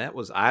see it. And that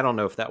was, I don't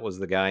know if that was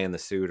the guy in the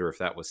suit or if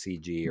that was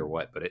CG or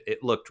what, but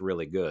it looked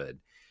really good.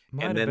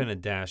 Might have been a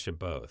dash of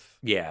both.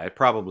 Yeah, it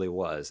probably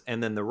was.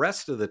 And then the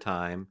rest of the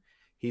time,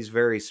 he's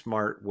very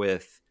smart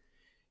with,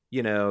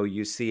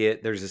 you see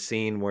it. There's a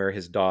scene where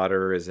his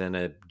daughter is in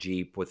a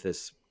Jeep with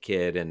this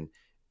kid, and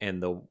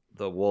the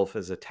werewolf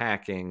is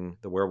attacking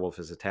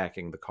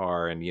the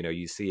car, and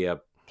you see a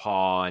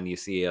paw and you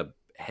see a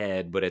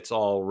head, but it's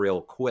all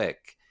real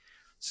quick.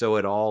 So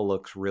it all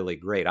looks really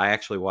great. I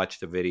actually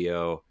watched a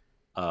video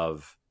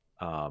of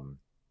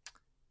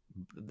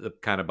the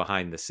kind of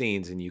behind the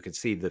scenes, and you can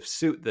see the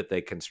suit that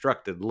they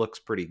constructed looks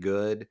pretty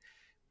good,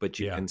 but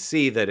you can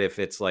see that if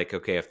it's like,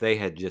 okay, if they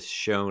had just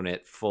shown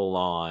it full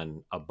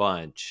on a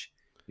bunch,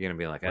 You're going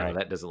to be like, oh, Right.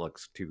 that doesn't look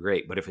too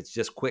great. But if it's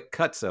just quick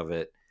cuts of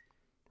it,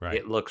 Right.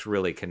 it looks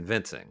really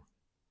convincing.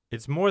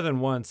 It's more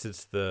than once.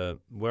 It's the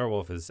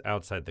werewolf is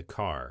outside the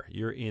car.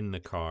 You're in the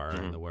car,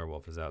 and the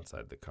werewolf is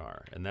outside the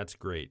car, and that's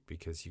great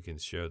because you can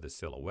show the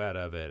silhouette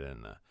of it,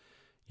 and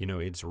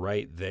it's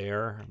right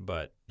there,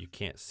 but you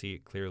can't see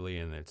it clearly,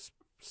 and it's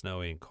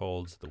snowy and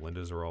cold. So the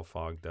windows are all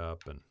fogged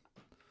up,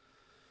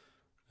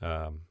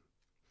 and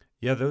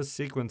those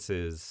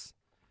sequences,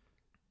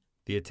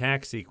 the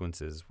attack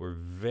sequences, were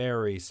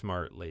very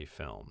smartly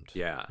filmed.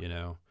 Yeah.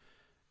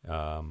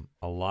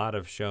 A lot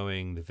of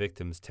showing the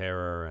victim's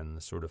terror and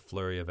the sort of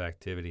flurry of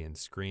activity and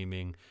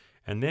screaming.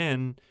 And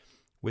then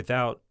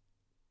without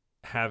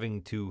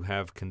having to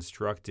have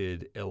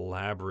constructed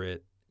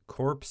elaborate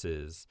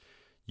corpses,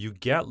 you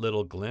get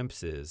little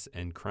glimpses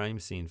and crime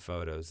scene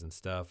photos and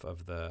stuff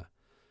of the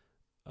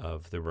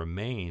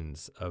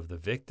remains of the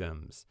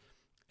victims.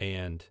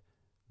 And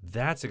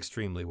that's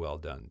extremely well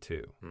done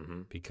too,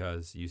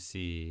 because you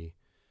see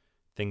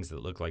things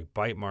that look like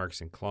bite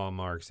marks and claw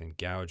marks and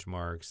gouge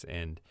marks,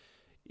 and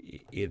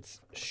it's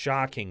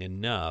shocking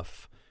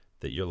enough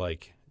that you're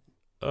like,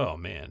 oh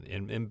man,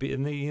 and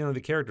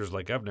the character's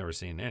like, I've never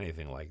seen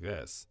anything like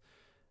this,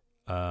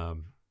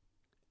 and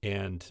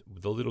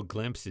the little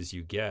glimpses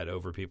you get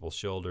over people's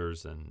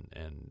shoulders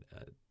and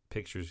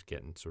pictures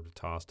getting sort of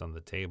tossed on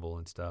the table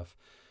and stuff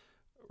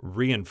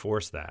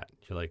reinforce that.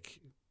 You're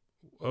like,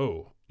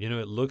 oh,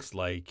 it looks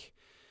like.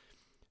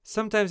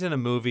 Sometimes in a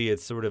movie,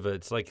 it's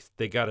like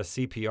they got a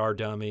CPR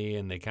dummy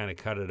and they kind of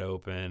cut it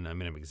open. I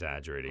mean, I'm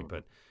exaggerating,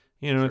 but,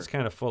 it's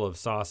kind of full of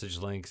sausage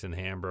links and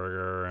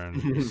hamburger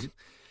and,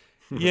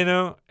 you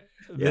know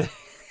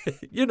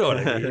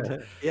what I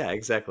mean. Yeah,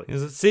 exactly.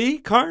 See?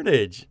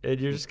 Carnage. And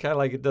you're just kind of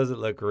like, it doesn't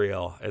look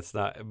real. It's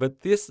not.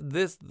 But they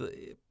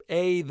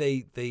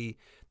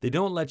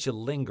don't let you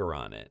linger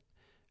on it.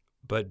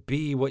 But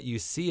B, what you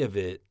see of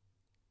it,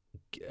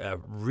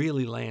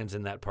 really lands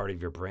in that part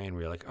of your brain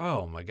where you're like,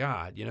 oh my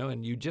God,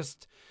 and you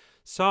just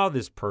saw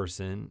this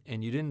person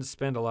and you didn't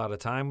spend a lot of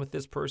time with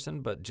this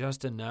person, but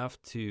just enough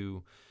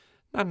to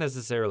not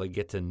necessarily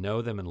get to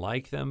know them and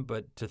like them,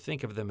 but to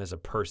think of them as a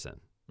person.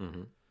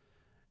 Mm-hmm.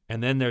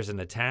 And then there's an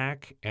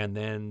attack, and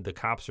then the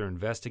cops are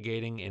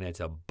investigating, and it's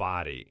a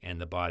body,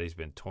 and the body's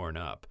been torn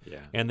up. Yeah.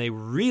 And they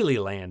really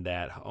land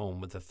that home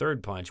with the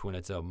third punch when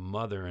it's a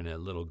mother and a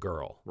little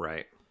girl.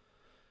 Right.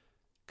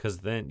 Because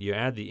then you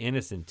add the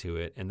innocent to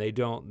it, and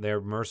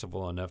they're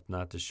merciful enough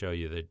not to show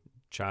you the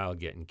child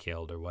getting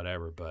killed or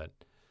whatever, but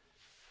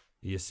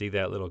you see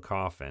that little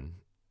coffin,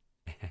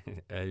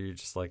 and you're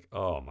just like,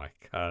 oh my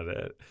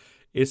God.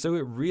 So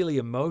it really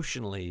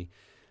emotionally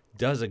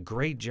does a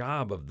great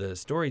job of the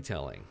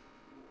storytelling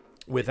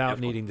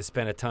without needing to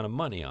spend a ton of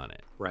money on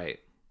it. Right.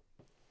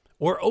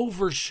 Or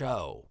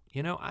overshow.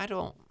 I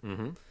don't...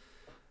 Mm-hmm.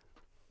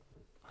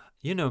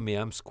 You know me,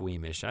 I'm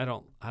squeamish. I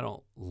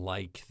don't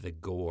like the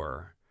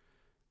gore.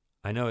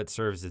 I know it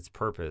serves its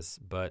purpose,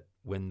 but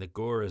when the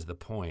gore is the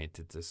point,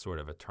 it's a sort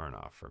of a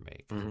turnoff for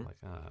me. Because I'm like,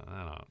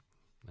 I don't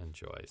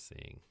enjoy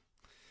seeing.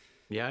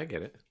 Yeah, I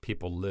get it.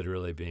 People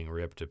literally being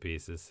ripped to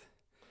pieces.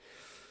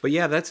 But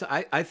yeah,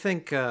 I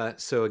think,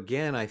 so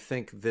again, I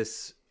think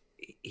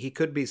he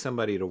could be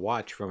somebody to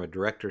watch from a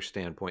director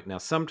standpoint. Now,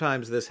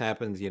 sometimes this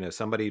happens,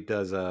 somebody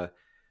does a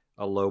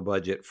low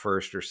budget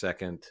first or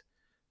second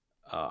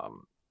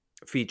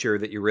feature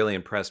that you're really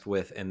impressed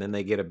with, and then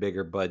they get a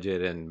bigger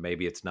budget and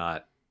maybe it's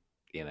not,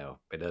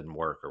 it doesn't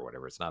work or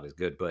whatever. It's not as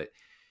good, but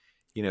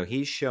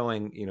he's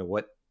showing,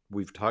 what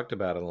we've talked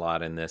about a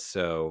lot in this.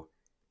 So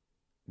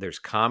there's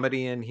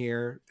comedy in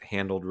here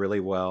handled really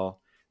well.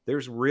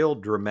 There's real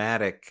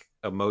dramatic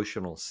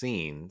emotional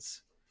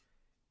scenes.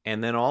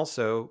 And then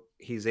also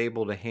he's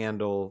able to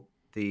handle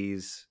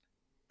these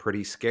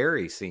pretty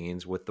scary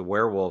scenes with the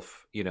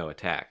werewolf,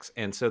 attacks.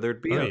 And so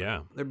there'd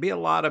be a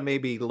lot of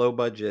maybe low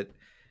budget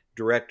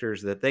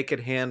directors that they could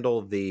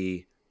handle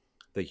the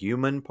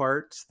human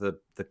parts, the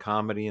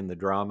comedy and the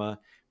drama,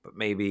 but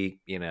maybe,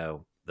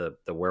 the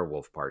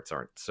werewolf parts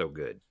aren't so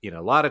good. A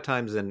lot of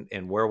times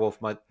in werewolf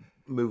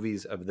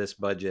movies of this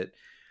budget,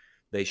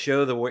 they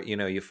show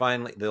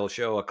they'll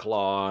show a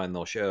claw and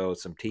they'll show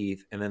some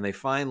teeth, and then they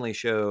finally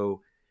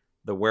show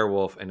the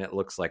werewolf and it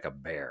looks like a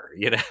bear,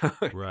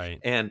 Right.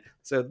 And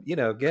so,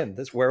 again,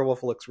 this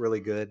werewolf looks really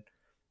good.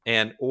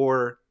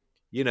 Or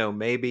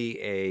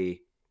maybe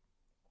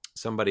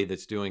somebody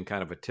that's doing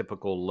kind of a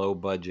typical low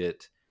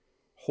budget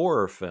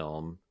horror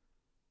film,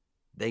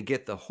 they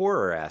get the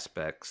horror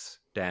aspects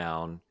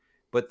down,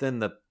 but then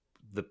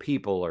the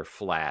people are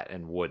flat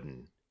and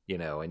wooden,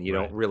 and you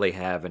don't really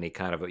have any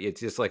kind of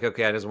it's just like,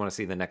 okay, I just want to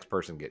see the next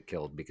person get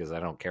killed because I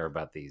don't care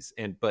about these.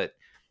 I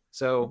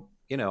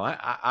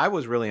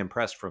was really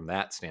impressed from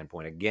that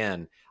standpoint.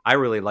 Again, I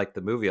really like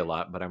the movie a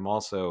lot, but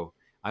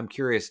I'm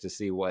curious to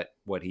see what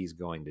he's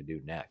going to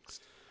do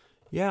next.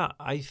 Yeah,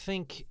 I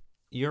think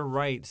you're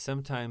right.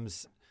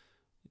 Sometimes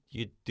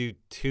you do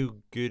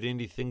two good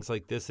indie things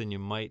like this, and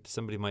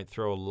somebody might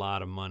throw a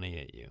lot of money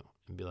at you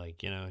and be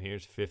like,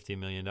 here's $50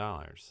 million.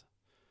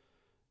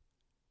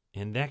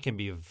 And that can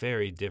be a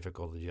very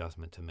difficult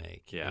adjustment to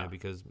make. Yeah.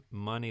 Because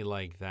money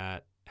like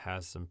that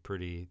has some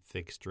pretty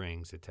thick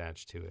strings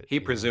attached to it. He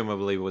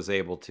presumably was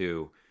able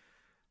to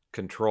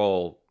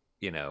control,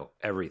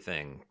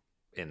 everything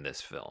in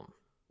this film.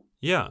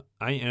 Yeah.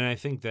 I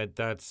think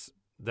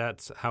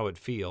that's how it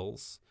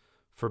feels,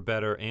 for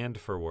better and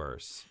for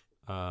worse.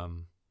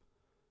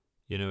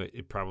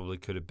 It probably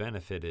could have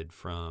benefited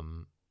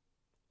from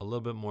a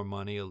little bit more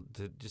money.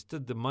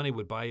 The money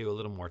would buy you a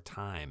little more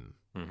time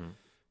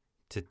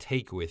to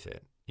take with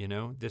it.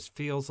 This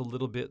feels a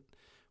little bit.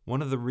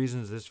 One of the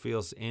reasons this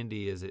feels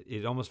indie is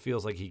it almost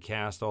feels like he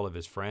cast all of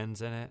his friends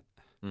in it,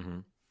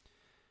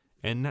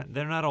 and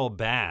they're not all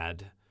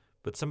bad,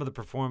 but some of the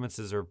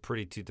performances are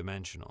pretty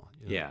two-dimensional.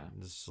 Yeah,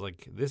 it's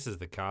like, this is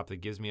the cop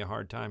that gives me a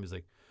hard time. He's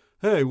like,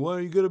 "Hey, why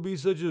are you gonna be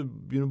such a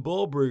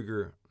ball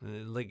breaker?"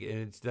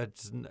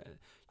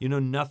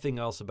 Nothing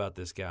else about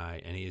this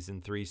guy, and he's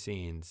in 3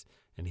 scenes,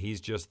 and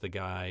he's just the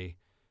guy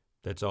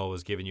that's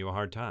always giving you a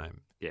hard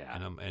time. Yeah,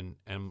 and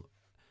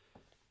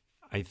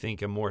I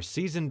think a more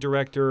seasoned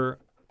director,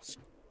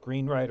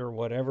 screenwriter,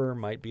 whatever,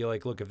 might be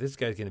like, look, if this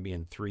guy's going to be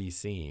in 3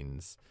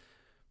 scenes,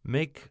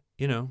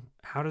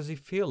 how does he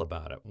feel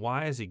about it?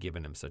 Why is he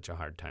giving him such a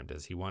hard time?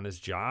 Does he want his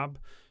job?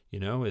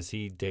 Is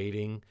he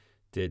dating?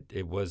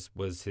 Was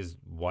his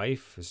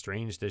wife,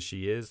 estranged as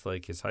she is,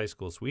 like his high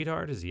school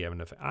sweetheart? Is he having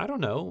I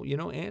don't know,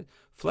 and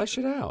flesh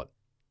it out.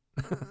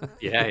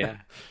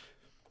 Yeah.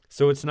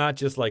 So it's not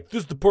just like,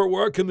 this is the part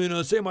where I come in and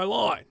I say my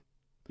line.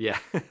 Yeah.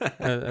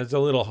 It's a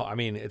little,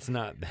 it's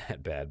not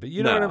that bad, but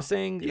you know what I'm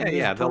saying?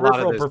 Yeah.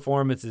 Peripheral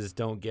performances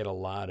don't get a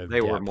lot of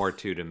They depth. were more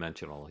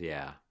two-dimensional,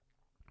 yeah.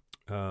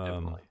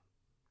 Definitely.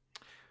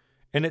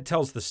 And it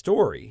tells the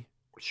story.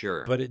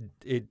 Sure. But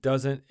it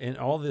doesn't, and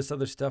all this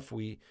other stuff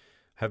we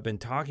have been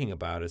talking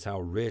about is how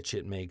rich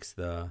it makes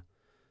the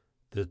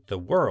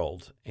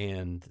world,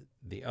 and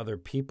the other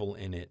people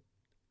in it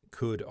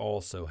could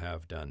also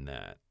have done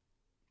that.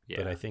 Yeah.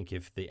 But I think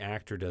if the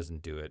actor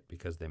doesn't do it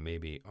because they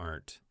maybe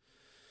aren't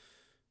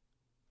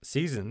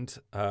seasoned,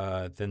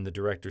 then the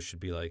director should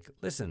be like,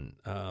 listen,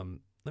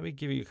 let me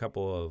give you a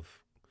couple of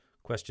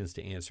questions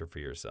to answer for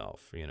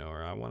yourself,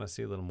 or I want to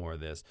see a little more of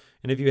this.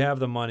 And if you have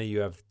the money, you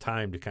have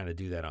time to kind of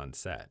do that on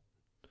set.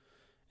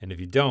 And if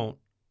you don't,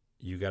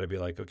 you got to be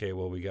like, okay,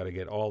 well, we got to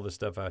get all the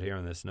stuff out here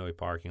in the snowy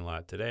parking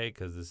lot today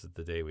because this is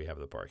the day we have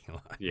the parking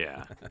lot.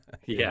 Yeah.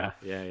 Yeah.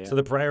 So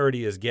the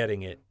priority is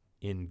getting it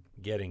and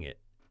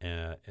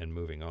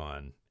moving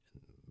on,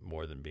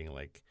 more than being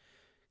like,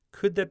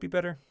 could that be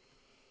better?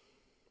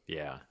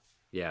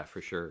 Yeah,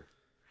 for sure.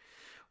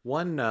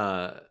 One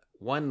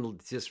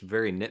just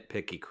very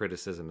nitpicky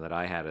criticism that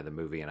I had of the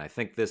movie, and I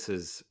think this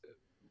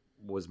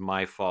was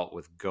my fault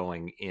with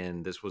going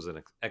in. This was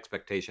an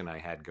expectation I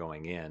had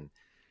going in,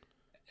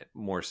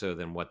 more so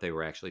than what they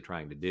were actually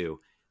trying to do.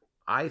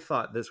 I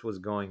thought this was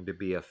going to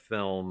be a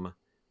film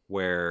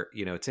where,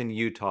 it's in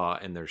Utah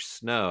and there's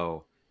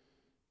snow,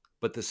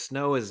 but the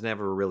snow is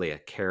never really a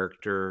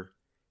character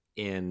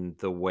in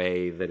the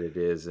way that it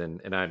is. And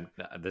I'm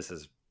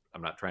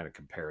not trying to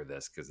compare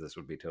this because this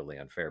would be totally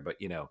unfair, but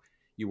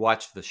you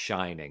watch The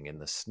Shining and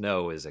the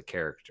snow is a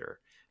character,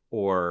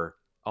 or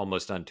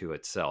almost unto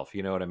itself.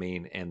 You know what I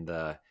mean? And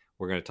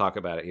we're going to talk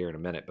about it here in a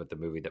minute, but the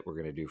movie that we're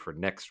going to do for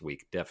next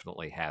week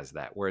definitely has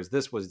that. Whereas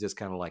this was just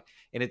kind of like,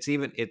 and it's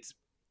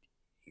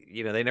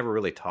they never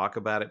really talk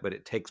about it, but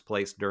it takes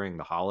place during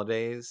the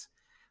holidays.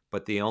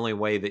 But the only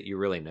way that you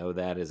really know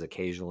that is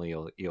occasionally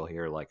you'll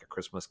hear like a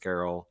Christmas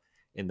carol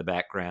in the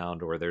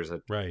background, or there's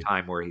a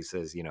time where he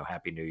says,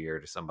 Happy New Year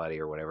to somebody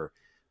or whatever.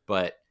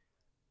 But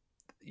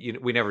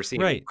we never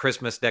see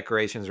Christmas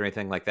decorations or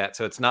anything like that.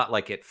 So it's not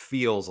like it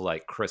feels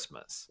like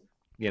Christmas,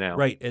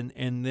 Right.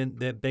 And then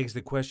that begs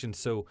the question.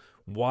 So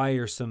why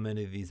are so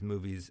many of these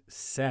movies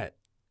set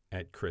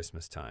at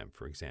Christmas time,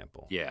 for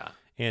example? Yeah.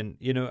 And,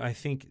 I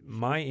think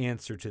my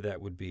answer to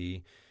that would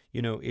be,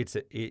 it's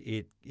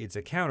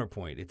a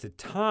counterpoint. It's a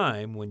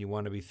time when you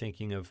want to be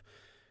thinking of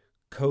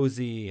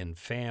cozy and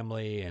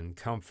family and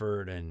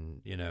comfort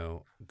and,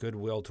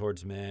 goodwill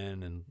towards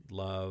men and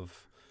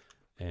love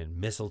and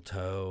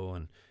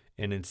mistletoe.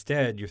 And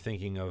instead you're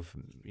thinking of,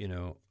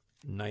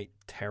 night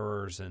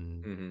terrors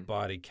and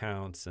body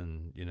counts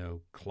and,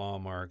 claw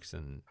marks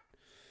and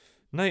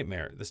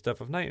the stuff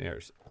of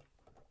nightmares.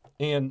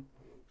 And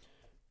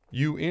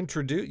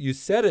you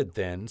set it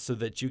then so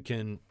that you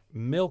can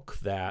milk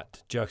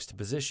that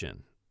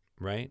juxtaposition,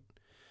 right?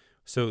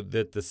 So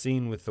that the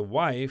scene with the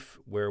wife,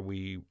 where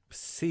we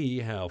see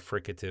how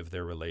fricative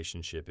their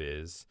relationship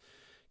is,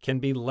 can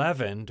be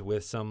leavened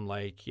with some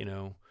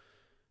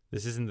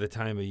this isn't the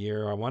time of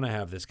year I want to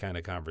have this kind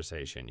of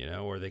conversation,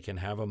 or they can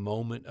have a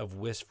moment of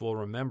wistful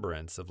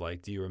remembrance of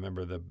do you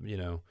remember they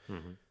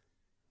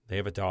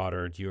have a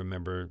daughter. Do you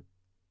remember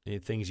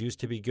things used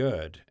to be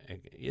good?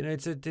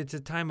 It's a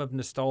time of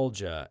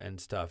nostalgia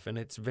and stuff, and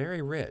it's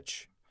very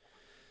rich.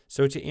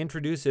 So to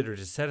introduce it or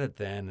to set it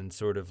then and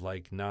sort of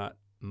not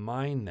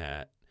mind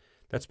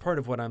that's part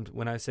of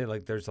when I say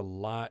there's a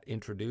lot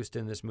introduced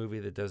in this movie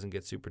that doesn't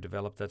get super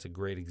developed. That's a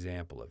great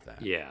example of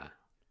that. Yeah.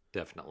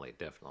 Definitely.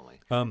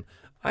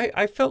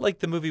 I felt like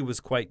the movie was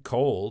quite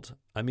cold.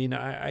 I mean,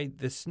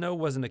 the snow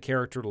wasn't a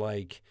character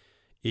like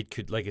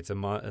it's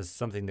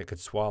something that could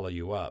swallow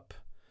you up.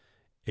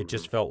 It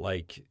just felt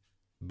like,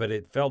 but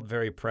it felt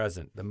very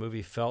present. The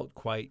movie felt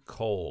quite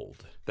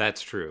cold.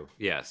 That's true.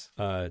 Yes.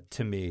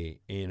 To me,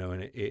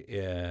 and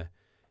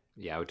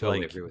yeah, I would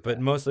totally agree with that.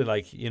 But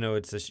mostly,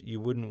 you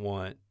wouldn't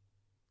want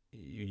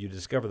you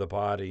discover the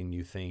body and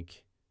you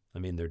think, I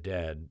mean, they're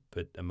dead,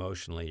 but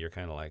emotionally you're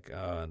kind of like,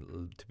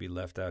 to be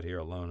left out here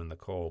alone in the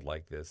cold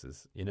like this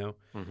is,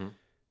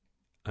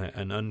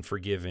 an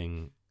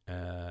unforgiving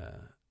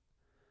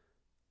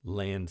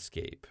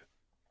landscape.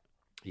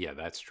 Yeah,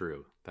 that's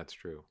true.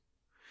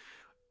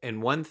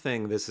 And one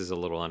thing, this is a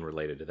little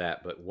unrelated to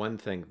that, but one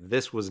thing,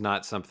 this was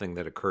not something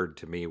that occurred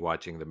to me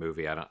watching the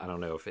movie. I don't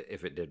know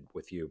if it did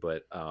with you,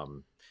 but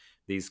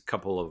these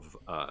couple of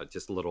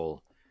just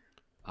little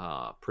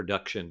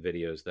production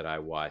videos that I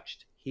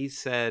watched, he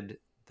said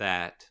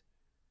that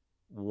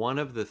one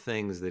of the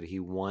ideas that he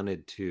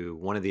wanted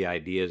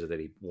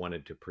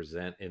to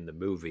present in the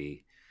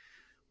movie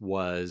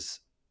was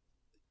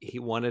he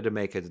wanted to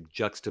make a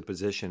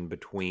juxtaposition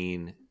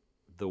between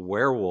the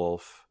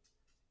werewolf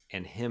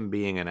and him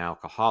being an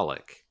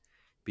alcoholic,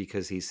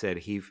 because he said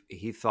he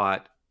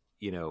thought,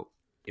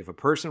 if a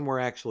person were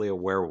actually a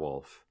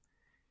werewolf,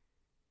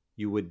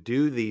 you would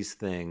do these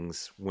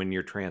things when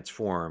you're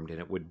transformed, and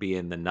it would be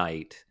in the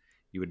night.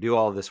 You would do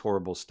all this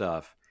horrible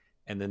stuff,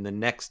 and then the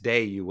next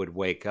day you would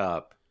wake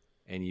up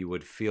and you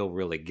would feel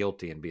really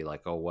guilty and be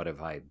like, oh, what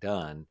have I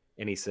done?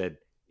 And he said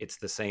it's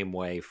the same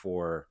way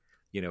for,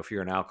 if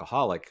you're an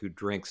alcoholic who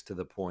drinks to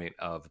the point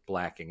of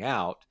blacking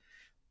out,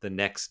 the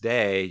next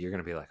day you're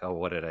going to be like, oh,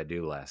 what did I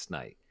do last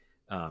night?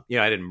 I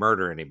didn't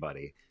murder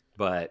anybody,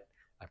 but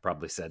I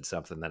probably said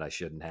something that I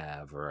shouldn't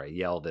have, or I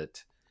yelled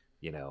at,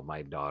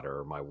 my daughter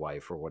or my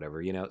wife or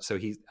whatever,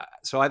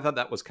 so I thought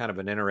that was kind of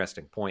an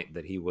interesting point,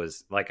 that he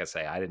was, like I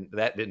say,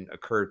 that didn't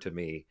occur to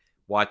me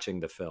watching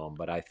the film,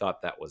 but I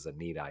thought that was a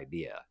neat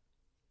idea.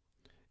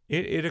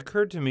 It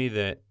occurred to me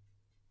that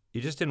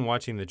just in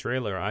watching the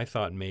trailer, I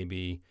thought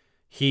maybe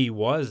he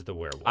was the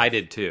werewolf. I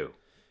did too.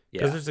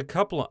 Because there's a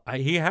couple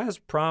he has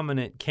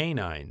prominent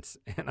canines,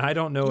 and I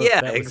don't know if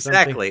that was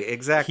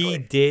exactly. he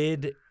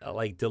did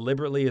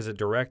deliberately as a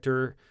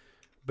director.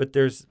 But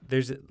there's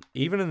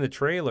even in the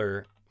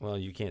trailer, well,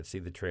 you can't see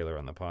the trailer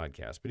on the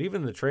podcast, but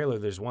even in the trailer,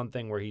 there's one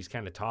thing where he's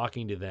kind of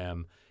talking to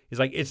them. He's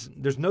like,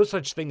 there's no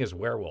such thing as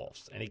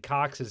werewolves, and he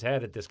cocks his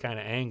head at this kind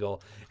of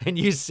angle, and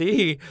you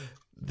see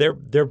they're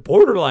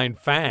borderline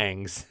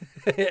fangs,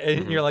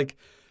 and you're like,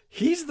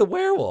 he's the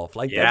werewolf.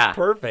 That's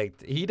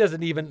perfect. He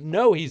doesn't even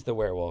know he's the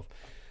werewolf.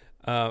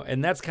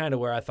 And that's kind of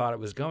where I thought it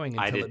was going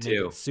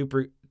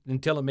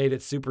until it made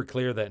it super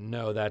clear that,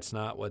 no, that's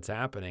not what's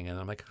happening. And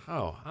I'm like,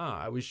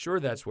 I was sure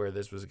that's where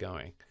this was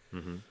going.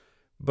 Mm-hmm.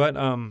 But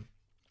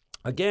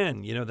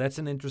again, that's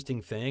an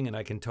interesting thing, and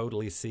I can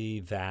totally see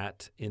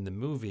that in the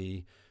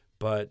movie.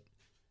 But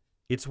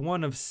it's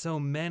one of so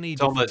many.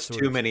 It's almost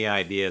too many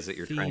ideas that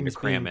you're trying to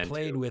cram into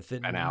played with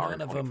it. An hour,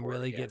 none of them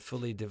really get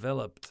fully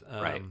developed.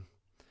 Right.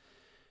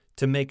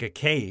 To make a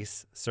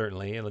case,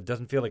 certainly, and it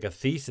doesn't feel like a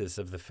thesis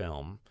of the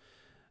film.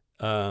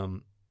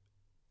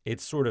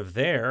 It's sort of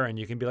there, and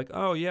you can be like,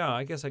 oh, yeah,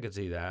 I guess I could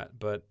see that.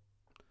 But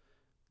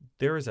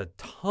there is a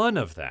ton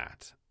of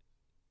that.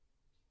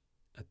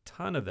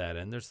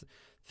 And there's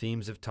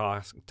themes of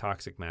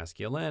toxic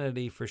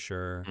masculinity, for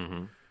sure.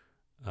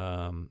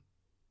 Mm-hmm.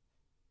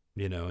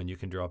 And you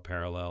can draw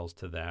parallels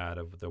to that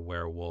of the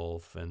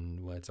werewolf,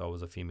 and it's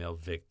always a female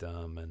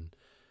victim, and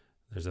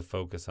there's a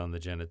focus on the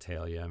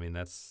genitalia. I mean,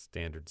 that's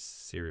standard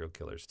serial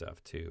killer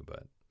stuff, too,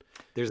 but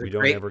we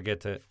don't ever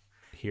get to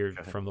hear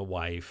from the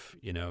wife.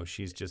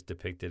 She's just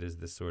depicted as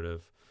this sort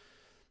of,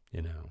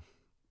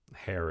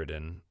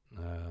 harridan.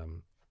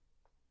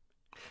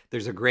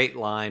 There's a great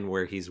line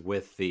where he's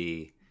with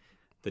the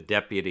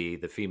deputy,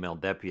 the female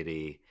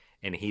deputy,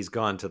 and he's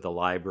gone to the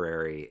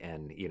library,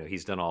 and,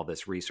 he's done all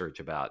this research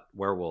about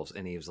werewolves,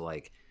 and he was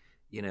like,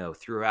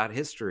 throughout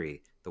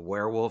history, the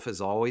werewolf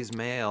is always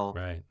male,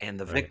 right, and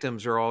the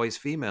victims are always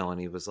female. And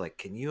he was like,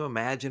 can you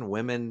imagine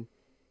women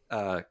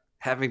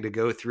having to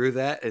go through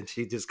that? And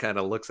she just kind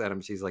of looks at him.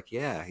 She's like,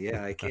 yeah,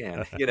 I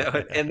can,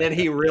 and then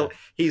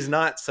he's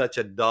not such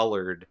a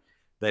dullard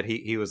that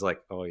he was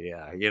like, oh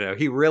yeah,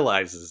 he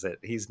realizes it.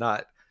 He's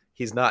not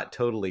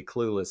totally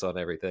clueless on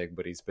everything,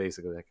 but he's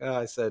basically like, oh,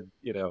 I said,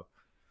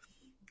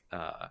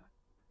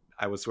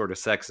 I was sort of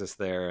sexist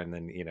there, and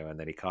then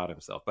he caught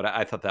himself. But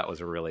I thought that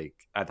was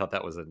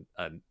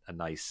a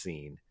nice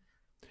scene.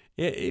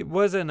 It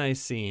was a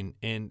nice scene,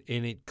 and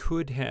it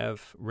could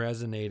have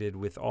resonated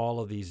with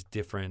all of these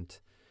different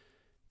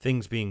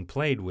things being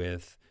played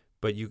with,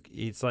 but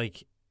it's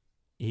like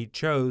he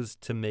chose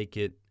to make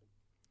it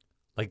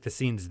like the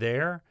scene's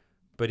there,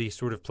 but he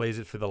sort of plays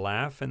it for the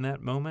laugh in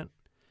that moment,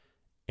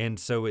 and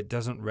so it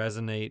doesn't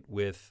resonate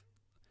with.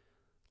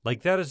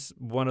 Like, that is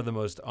one of the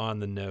most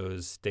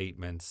on-the-nose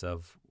statements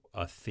of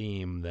a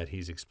theme that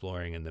he's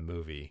exploring in the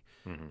movie.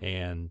 Mm-hmm.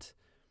 And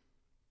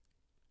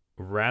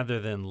rather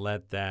than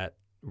let that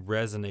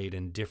resonate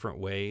in different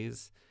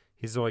ways.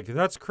 He's like,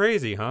 that's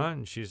crazy, huh?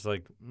 And she's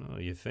like, oh,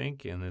 you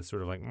think? And it's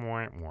sort of like,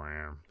 wah,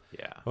 wah.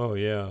 Yeah. Oh,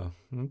 yeah.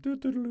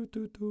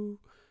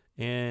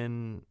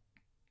 And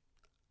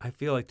I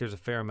feel like there's a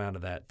fair amount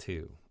of that,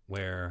 too,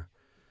 where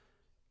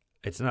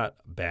it's not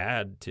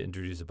bad to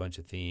introduce a bunch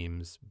of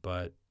themes,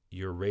 but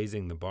you're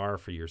raising the bar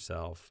for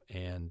yourself.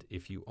 And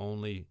if you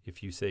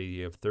say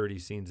you have 30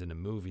 scenes in a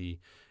movie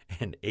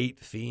and 8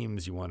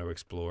 themes you want to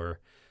explore,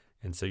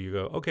 and so you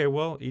go, okay,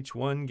 well, each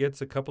one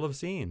gets a couple of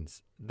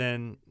scenes,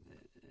 then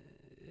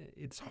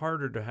it's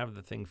harder to have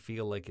the thing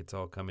feel like it's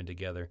all coming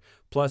together.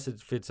 Plus, it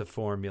fits a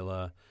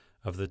formula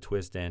of the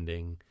twist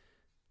ending,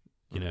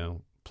 you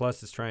know.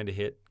 Plus, it's trying to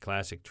hit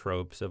classic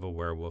tropes of a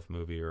werewolf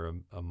movie or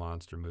a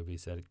monster movie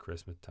set at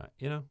Christmas time.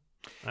 You know,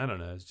 I don't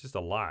know. It's just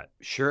a lot.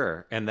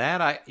 Sure. And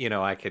that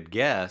I could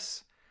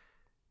guess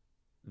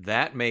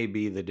that may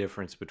be the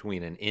difference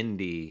between an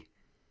indie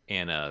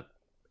and a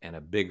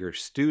bigger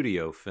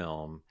studio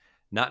film,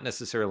 not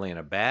necessarily in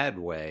a bad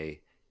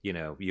way. You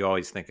know, you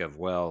always think of,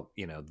 well,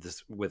 you know,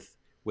 this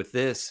with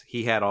this,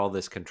 he had all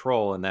this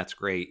control and that's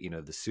great. You know,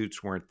 the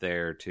suits weren't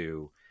there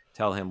to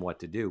tell him what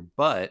to do,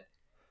 but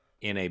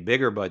in a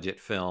bigger budget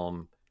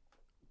film,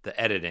 the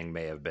editing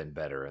may have been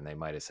better, and they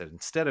might have said,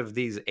 instead of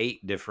these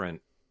 8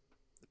 different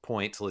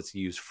points, let's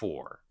use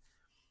 4,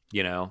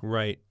 you know?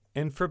 Right.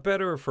 And for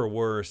better or for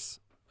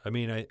worse, I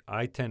mean,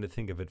 I tend to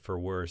think of it for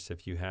worse.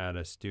 If you had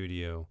a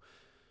studio,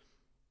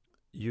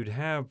 you'd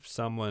have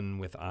someone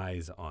with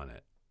eyes on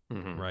it,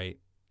 right?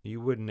 You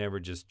would never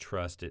just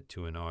trust it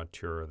to an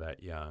auteur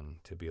that young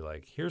to be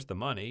like, here's the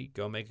money,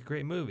 go make a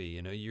great movie.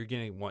 You know, you're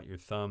going to want your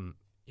thumb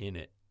in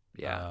it.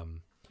 Yeah.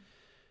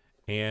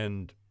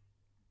 And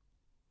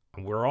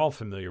we're all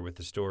familiar with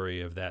the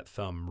story of that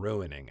thumb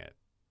ruining it,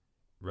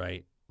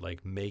 right?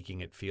 Like making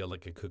it feel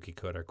like a cookie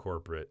cutter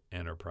corporate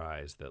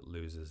enterprise that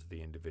loses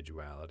the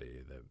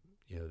individuality that,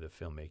 you know, the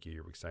filmmaker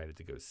you're excited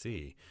to go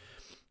see.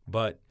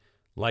 But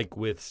like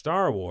with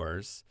Star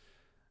Wars,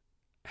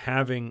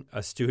 having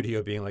a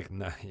studio being like,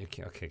 nah, you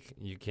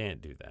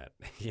can't do that.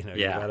 You know,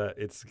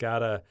 it's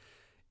gotta,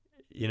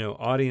 you know,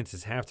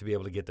 audiences have to be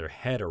able to get their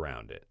head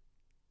around it.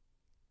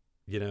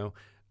 You know,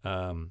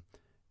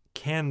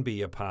 can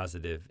be a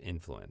positive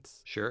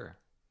influence. Sure.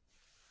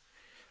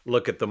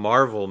 Look at the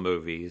Marvel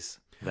movies.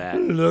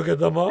 Look at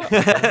the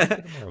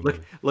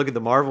look at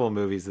the Marvel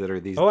movies that are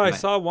these. Oh, I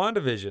saw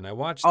WandaVision. I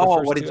watched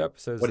the first 2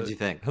 episodes. What did you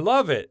think? I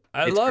love it.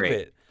 I love great.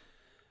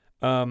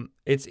 it.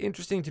 It's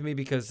interesting to me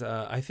because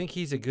I think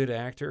he's a good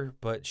actor,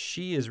 but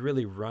she is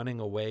really running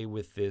away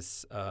with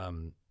this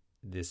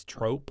this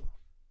trope,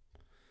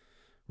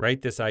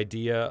 right? This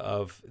idea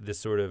of this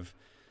sort of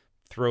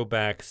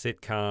throwback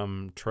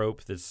sitcom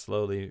trope that's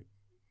slowly,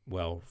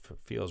 well,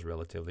 feels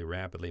relatively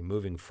rapidly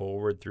moving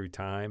forward through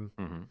time.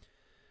 Mm-hmm.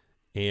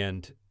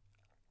 And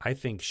I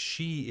think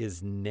she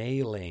is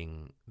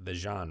nailing the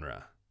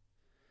genre.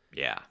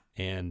 Yeah.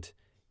 And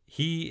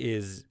he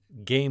is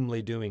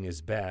gamely doing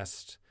his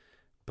best,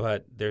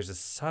 but there's a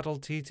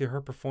subtlety to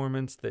her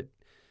performance that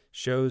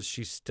shows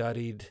she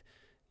studied,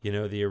 you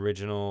know, the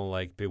original,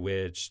 like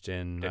Bewitched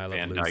and I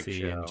Love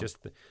Lucy, and just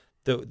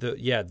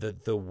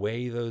the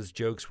way those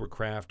jokes were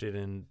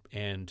crafted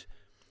and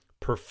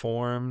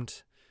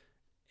performed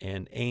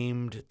and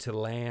aimed to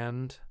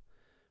land,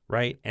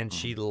 right? And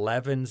she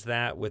leavens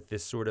that with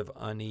this sort of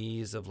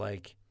unease of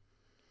like,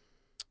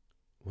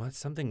 what?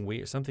 Something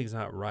weird. Something's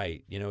not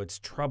right. You know, it's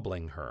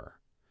troubling her.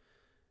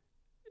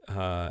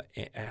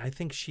 I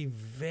think she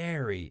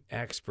very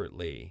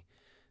expertly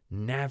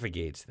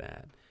navigates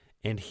that.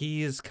 And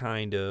he is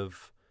kind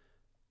of,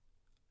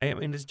 I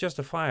mean, it's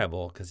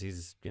justifiable because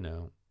he's, you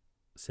know,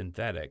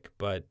 synthetic,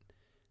 but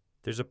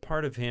there's a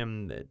part of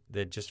him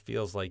that just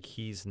feels like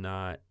he's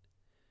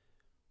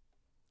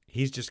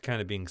just kind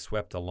of being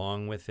swept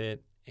along with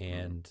it,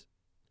 and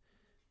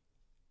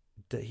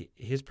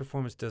his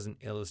performance doesn't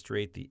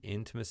illustrate the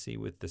intimacy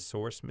with the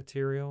source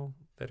material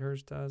that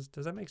hers does.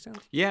 Does that make sense?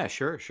 Yeah,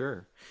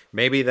 sure.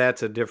 Maybe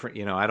that's a different,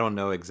 you know, I don't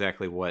know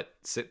exactly what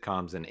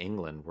sitcoms in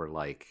England were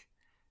like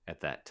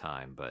at that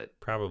time, but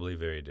probably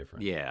very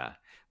different. Yeah.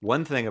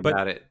 One thing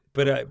about it,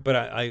 but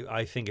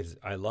I think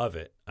I love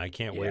it. I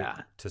can't wait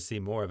to see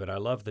more of it. I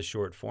love the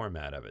short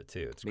format of it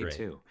too. It's great. Me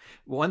too.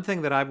 One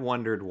thing that I've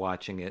wondered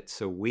watching it,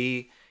 so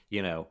we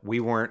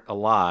weren't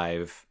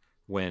alive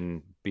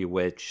when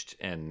Bewitched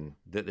and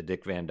the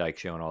Dick Van Dyke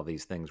Show and all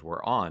these things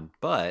were on,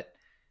 but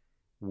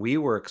we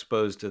were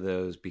exposed to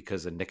those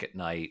because of Nick at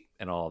Night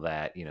and all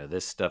that. You know,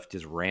 this stuff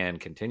just ran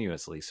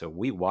continuously. So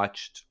we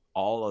watched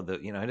all of the,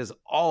 you know, it is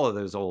all of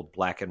those old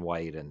black and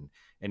white and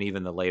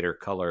even the later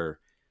color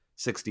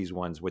 60s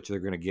ones, which they're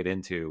going to get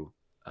into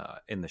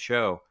in the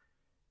show.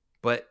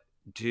 But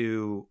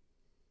do,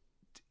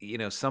 you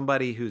know,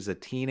 somebody who's a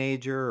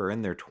teenager or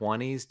in their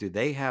 20s, do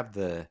they have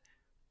the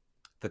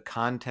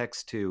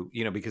context to,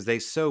 you know, because they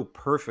so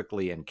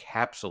perfectly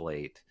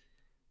encapsulate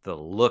the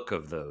look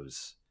of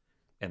those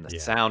and the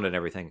sound and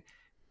everything.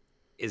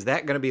 Is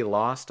that going to be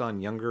lost on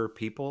younger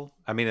people?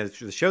 I mean,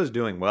 the show's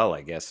doing well,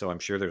 I guess. So I'm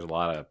sure there's a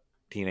lot of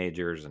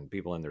teenagers and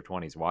people in their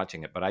 20s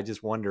watching it, but I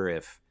just wonder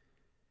if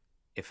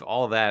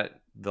all that,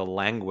 the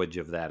language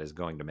of that is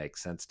going to make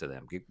sense to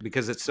them,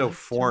 because it's so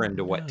foreign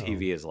to what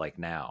TV is like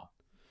now.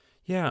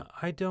 Yeah,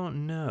 I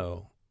don't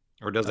know.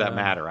 Or does that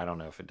matter? I don't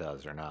know if it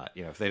does or not.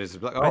 If they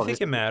just like, I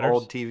think it matters.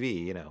 Old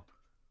TV,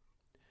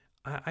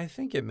 I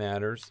think it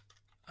matters.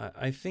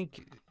 I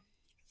think.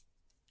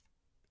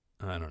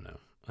 I don't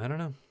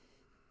know.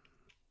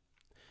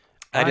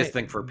 I just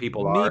think for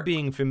people,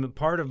 being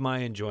part of my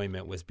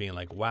enjoyment was being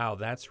like, wow,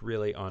 that's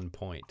really on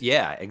point.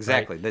 Yeah,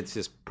 exactly. Right? That's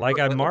just like,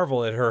 I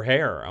marvel at her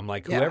hair. I'm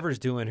like, whoever's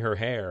doing her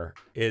hair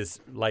is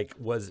like,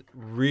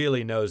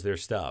 really knows their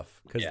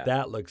stuff, because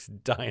that looks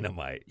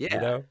dynamite.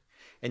 Yeah.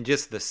 And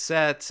just the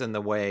sets and the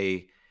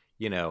way,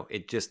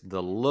 it just,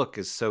 the look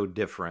is so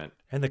different.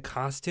 And the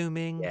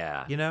costuming.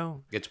 Yeah.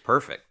 It's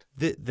perfect.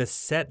 The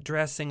set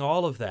dressing,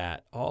 all of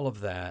that.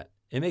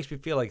 It makes me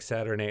feel like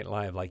Saturday Night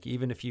Live. Like,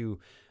 even if you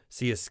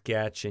see a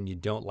sketch and you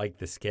don't like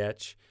the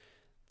sketch,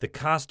 the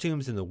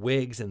costumes and the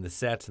wigs and the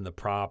sets and the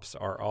props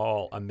are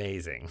all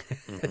amazing.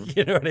 Mm-hmm.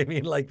 You know what I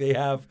mean? Like, they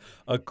have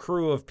a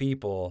crew of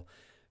people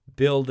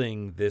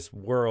building this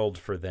world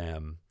for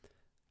them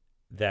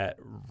that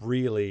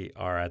really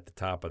are at the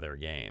top of their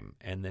game.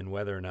 And then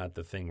whether or not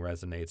the thing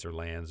resonates or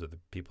lands, or the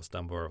people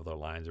stumble over their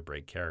lines or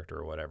break character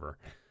or whatever,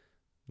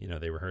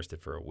 they rehearsed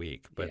it for a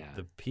week. But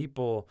the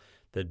people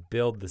that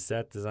build the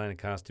set design and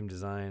costume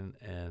design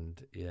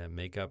and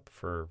makeup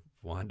for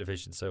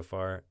WandaVision so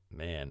far,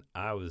 man,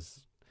 I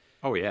was...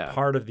 Oh, yeah.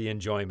 Part of the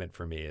enjoyment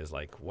for me is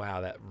like,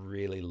 wow, that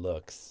really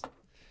looks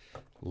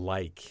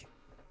like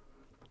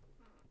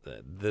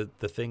the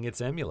thing it's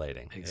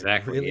emulating.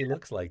 Exactly. It really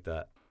looks like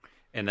that.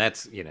 And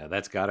that's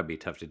got to be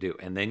tough to do.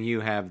 And then you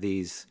have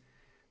these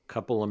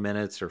couple of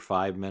minutes or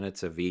 5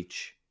 minutes of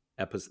each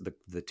episode,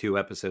 the 2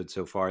 episodes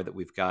so far that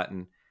we've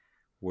gotten,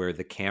 where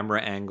the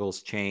camera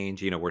angles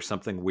change, where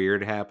something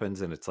weird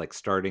happens and it's like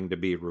starting to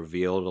be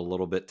revealed a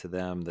little bit to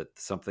them that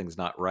something's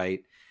not right.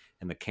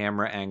 And the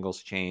camera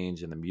angles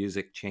change and the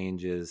music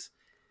changes,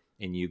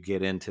 and you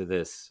get into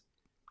this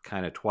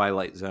kind of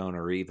Twilight Zone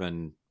or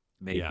even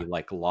maybe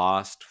like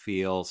Lost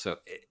feel. So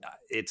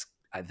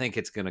I think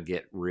it's going to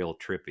get real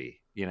trippy,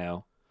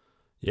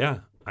 Yeah,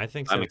 I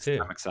think so too.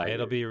 I'm excited.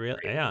 It'll be real.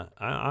 Yeah,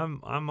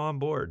 I'm on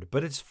board,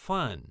 but it's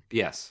fun.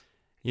 Yes.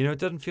 It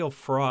doesn't feel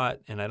fraught,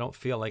 and I don't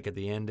feel like at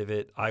the end of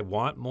it I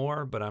want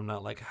more, but I'm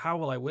not like, how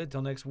will I wait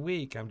till next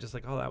week? I'm just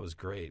like, oh, that was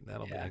great.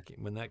 That'll be like,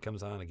 when that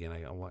comes on again,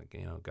 I want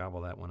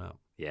gobble that one up.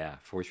 Yeah,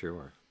 for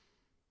sure.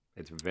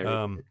 It's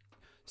very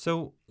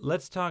So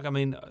let's talk. I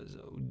mean,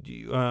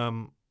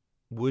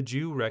 would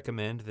you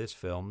recommend this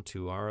film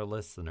to our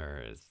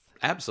listeners?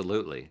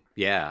 Absolutely.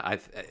 Yeah,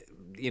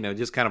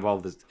 just kind of all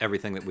this,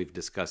 everything that we've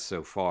discussed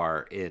so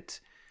far, it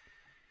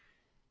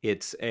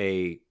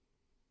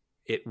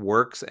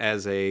works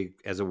as a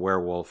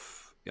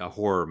werewolf, a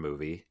horror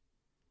movie,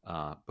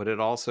 but it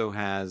also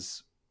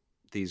has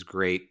these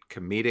great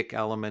comedic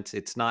elements.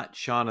 It's not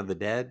Shaun of the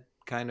Dead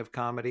kind of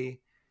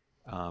comedy.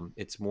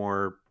 It's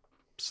more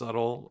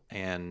subtle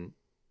and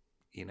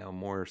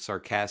more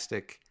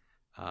sarcastic,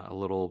 a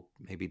little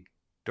maybe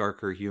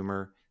darker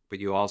humor. But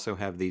you also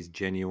have these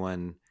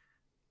genuine,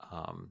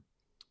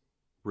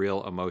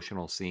 real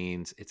emotional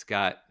scenes.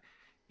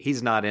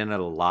 He's not in it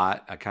a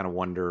lot. I kind of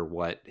wonder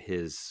what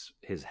his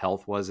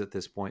health was at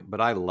this point.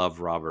 But I love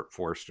Robert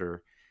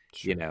Forster.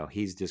 Sure.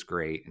 He's just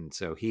great. And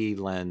so he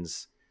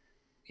lends,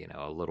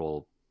 a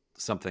little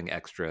something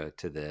extra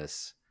to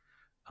this.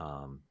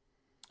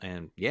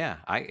 And yeah,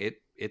 I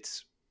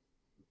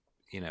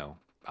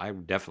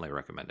definitely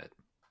recommend it.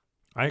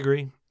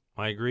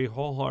 I agree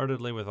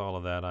wholeheartedly with all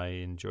of that. I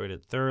enjoyed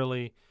it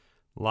thoroughly.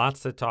 Lots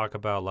to talk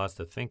about, lots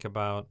to think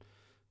about.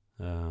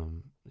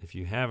 If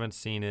you haven't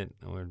seen it,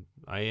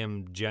 I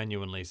am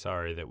genuinely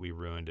sorry that we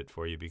ruined it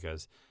for you,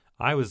 because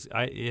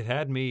it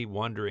had me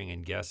wondering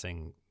and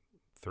guessing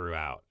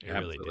throughout. It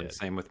Absolutely. Really did.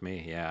 Same with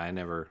me. Yeah, I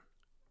never.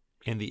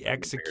 And the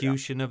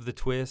execution of the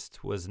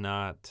twist was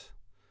not,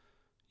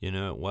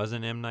 it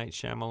wasn't M. Night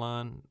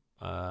Shyamalan,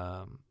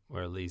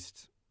 or at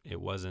least it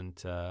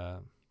wasn't.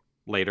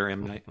 Later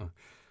M. Night.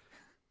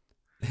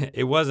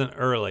 It wasn't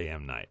early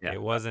M. Night. Yeah.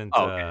 It wasn't.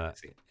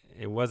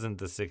 It wasn't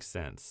The Sixth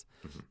Sense,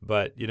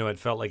 but it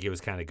felt like it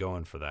was kind of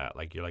going for that.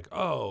 Like, you're like,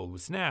 oh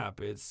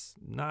snap, it's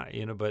not,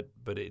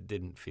 but it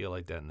didn't feel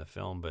like that in the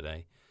film. But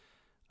I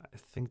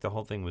think the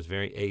whole thing was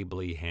very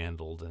ably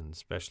handled, and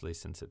especially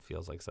since it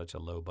feels like such a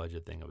low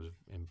budget thing, it was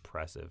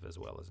impressive as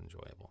well as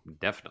enjoyable.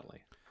 Definitely.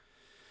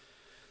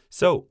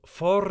 So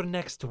for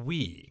next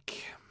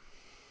week,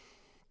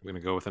 we're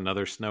gonna go with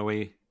another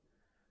snowy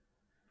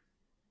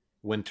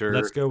winter.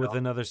 Let's go with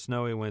another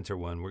snowy winter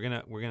one. We're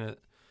gonna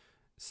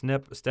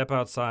step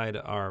outside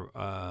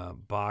our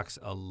box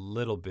a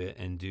little bit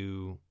and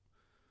do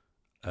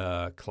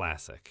a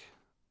classic.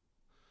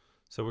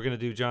 So we're gonna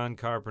do John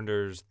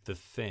Carpenter's The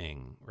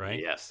Thing, right?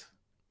 Yes.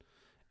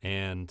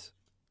 And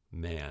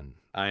man,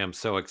 I am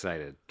so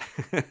excited.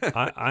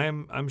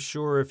 I'm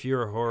sure if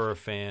you're a horror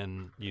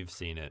fan, you've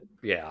seen it.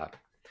 Yeah,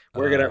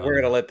 we're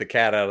gonna let the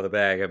cat out of the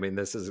bag. I mean,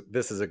 this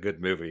is a good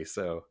movie,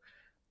 so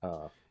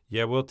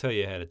Yeah, we'll tell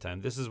you ahead of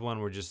time. This is one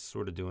we're just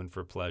sort of doing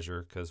for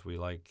pleasure because we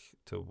like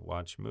to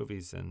watch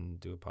movies and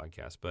do a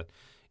podcast. But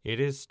it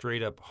is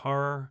straight up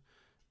horror.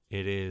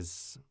 It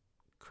is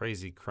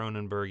crazy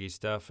Cronenberg-y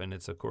stuff, and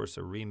it's, of course,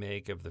 a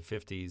remake of the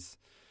 50s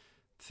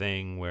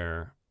thing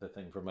where... The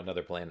Thing from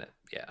Another Planet,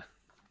 yeah.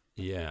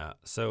 Yeah,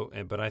 so,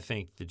 but I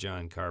think the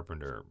John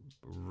Carpenter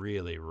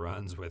really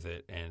runs with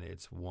it, and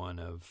it's one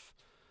of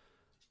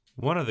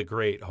the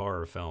great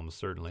horror films,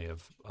 certainly,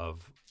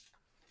 of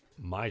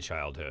my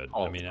childhood.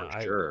 Oh, I mean,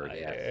 sure,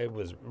 yeah. It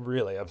was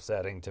really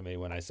upsetting to me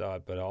when I saw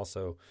it, but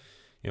also,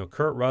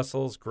 Kurt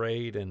Russell's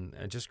great, and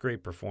just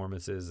great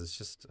performances. It's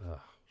just...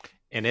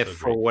 And if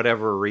for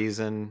whatever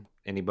reason,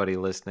 anybody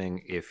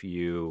listening, if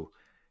you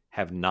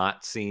have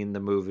not seen the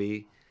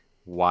movie,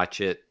 watch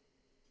it,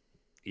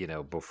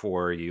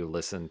 before you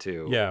listen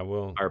to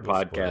our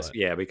podcast.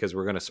 Yeah, because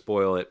we're going to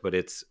spoil it. But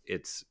it's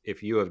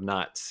if you have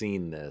not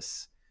seen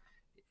this,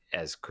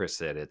 as Chris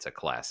said, it's a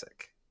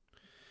classic.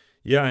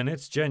 Yeah, and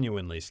it's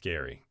genuinely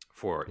scary.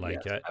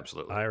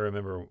 Absolutely. I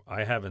remember,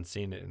 I haven't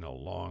seen it in a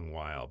long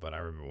while, but I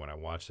remember when I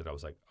watched it, I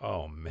was like,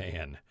 oh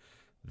man,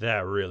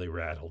 that really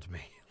rattled me.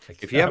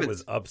 That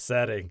was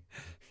upsetting.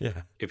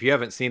 Yeah. If you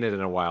haven't seen it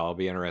in a while, I'll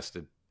be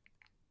interested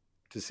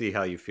to see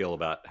how you feel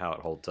about how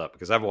it holds up,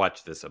 because I've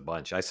watched this a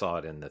bunch. I saw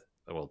it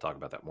we'll talk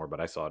about that more, but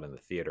I saw it in the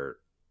theater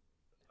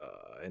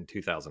in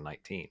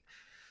 2019.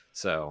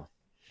 So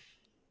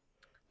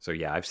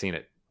yeah, I've seen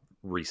it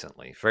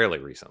fairly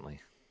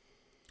recently.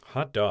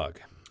 Hot dog.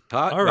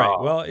 All right.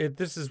 Well,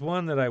 this is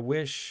one that I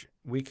wish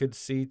we could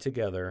see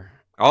together.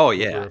 Oh,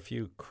 yeah. Over a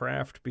few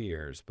craft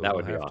beers, but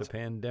we'll have to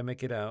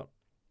pandemic it out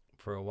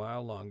for a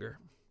while longer.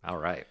 All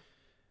right.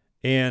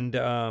 And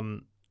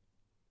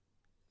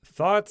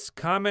thoughts,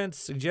 comments,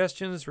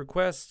 suggestions,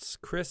 requests,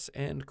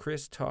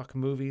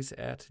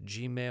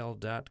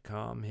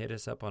 chrisandchristalkmovies@gmail.com. Hit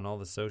us up on all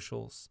the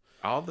socials.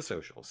 All the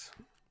socials.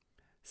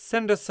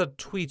 Send us a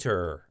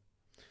tweeter.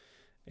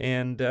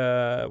 And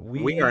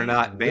we are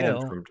not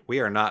banned from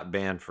Twitter.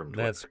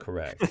 That's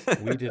correct.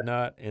 We did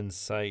not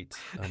incite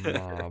a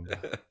mob.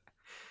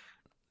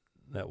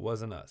 That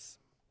wasn't us.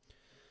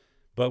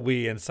 But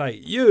we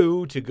incite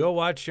you to go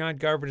watch John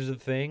Carpenter's The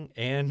Thing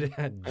and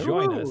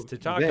join us to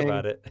talk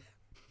about it.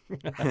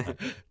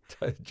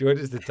 Join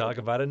us to talk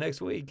about it next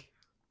week.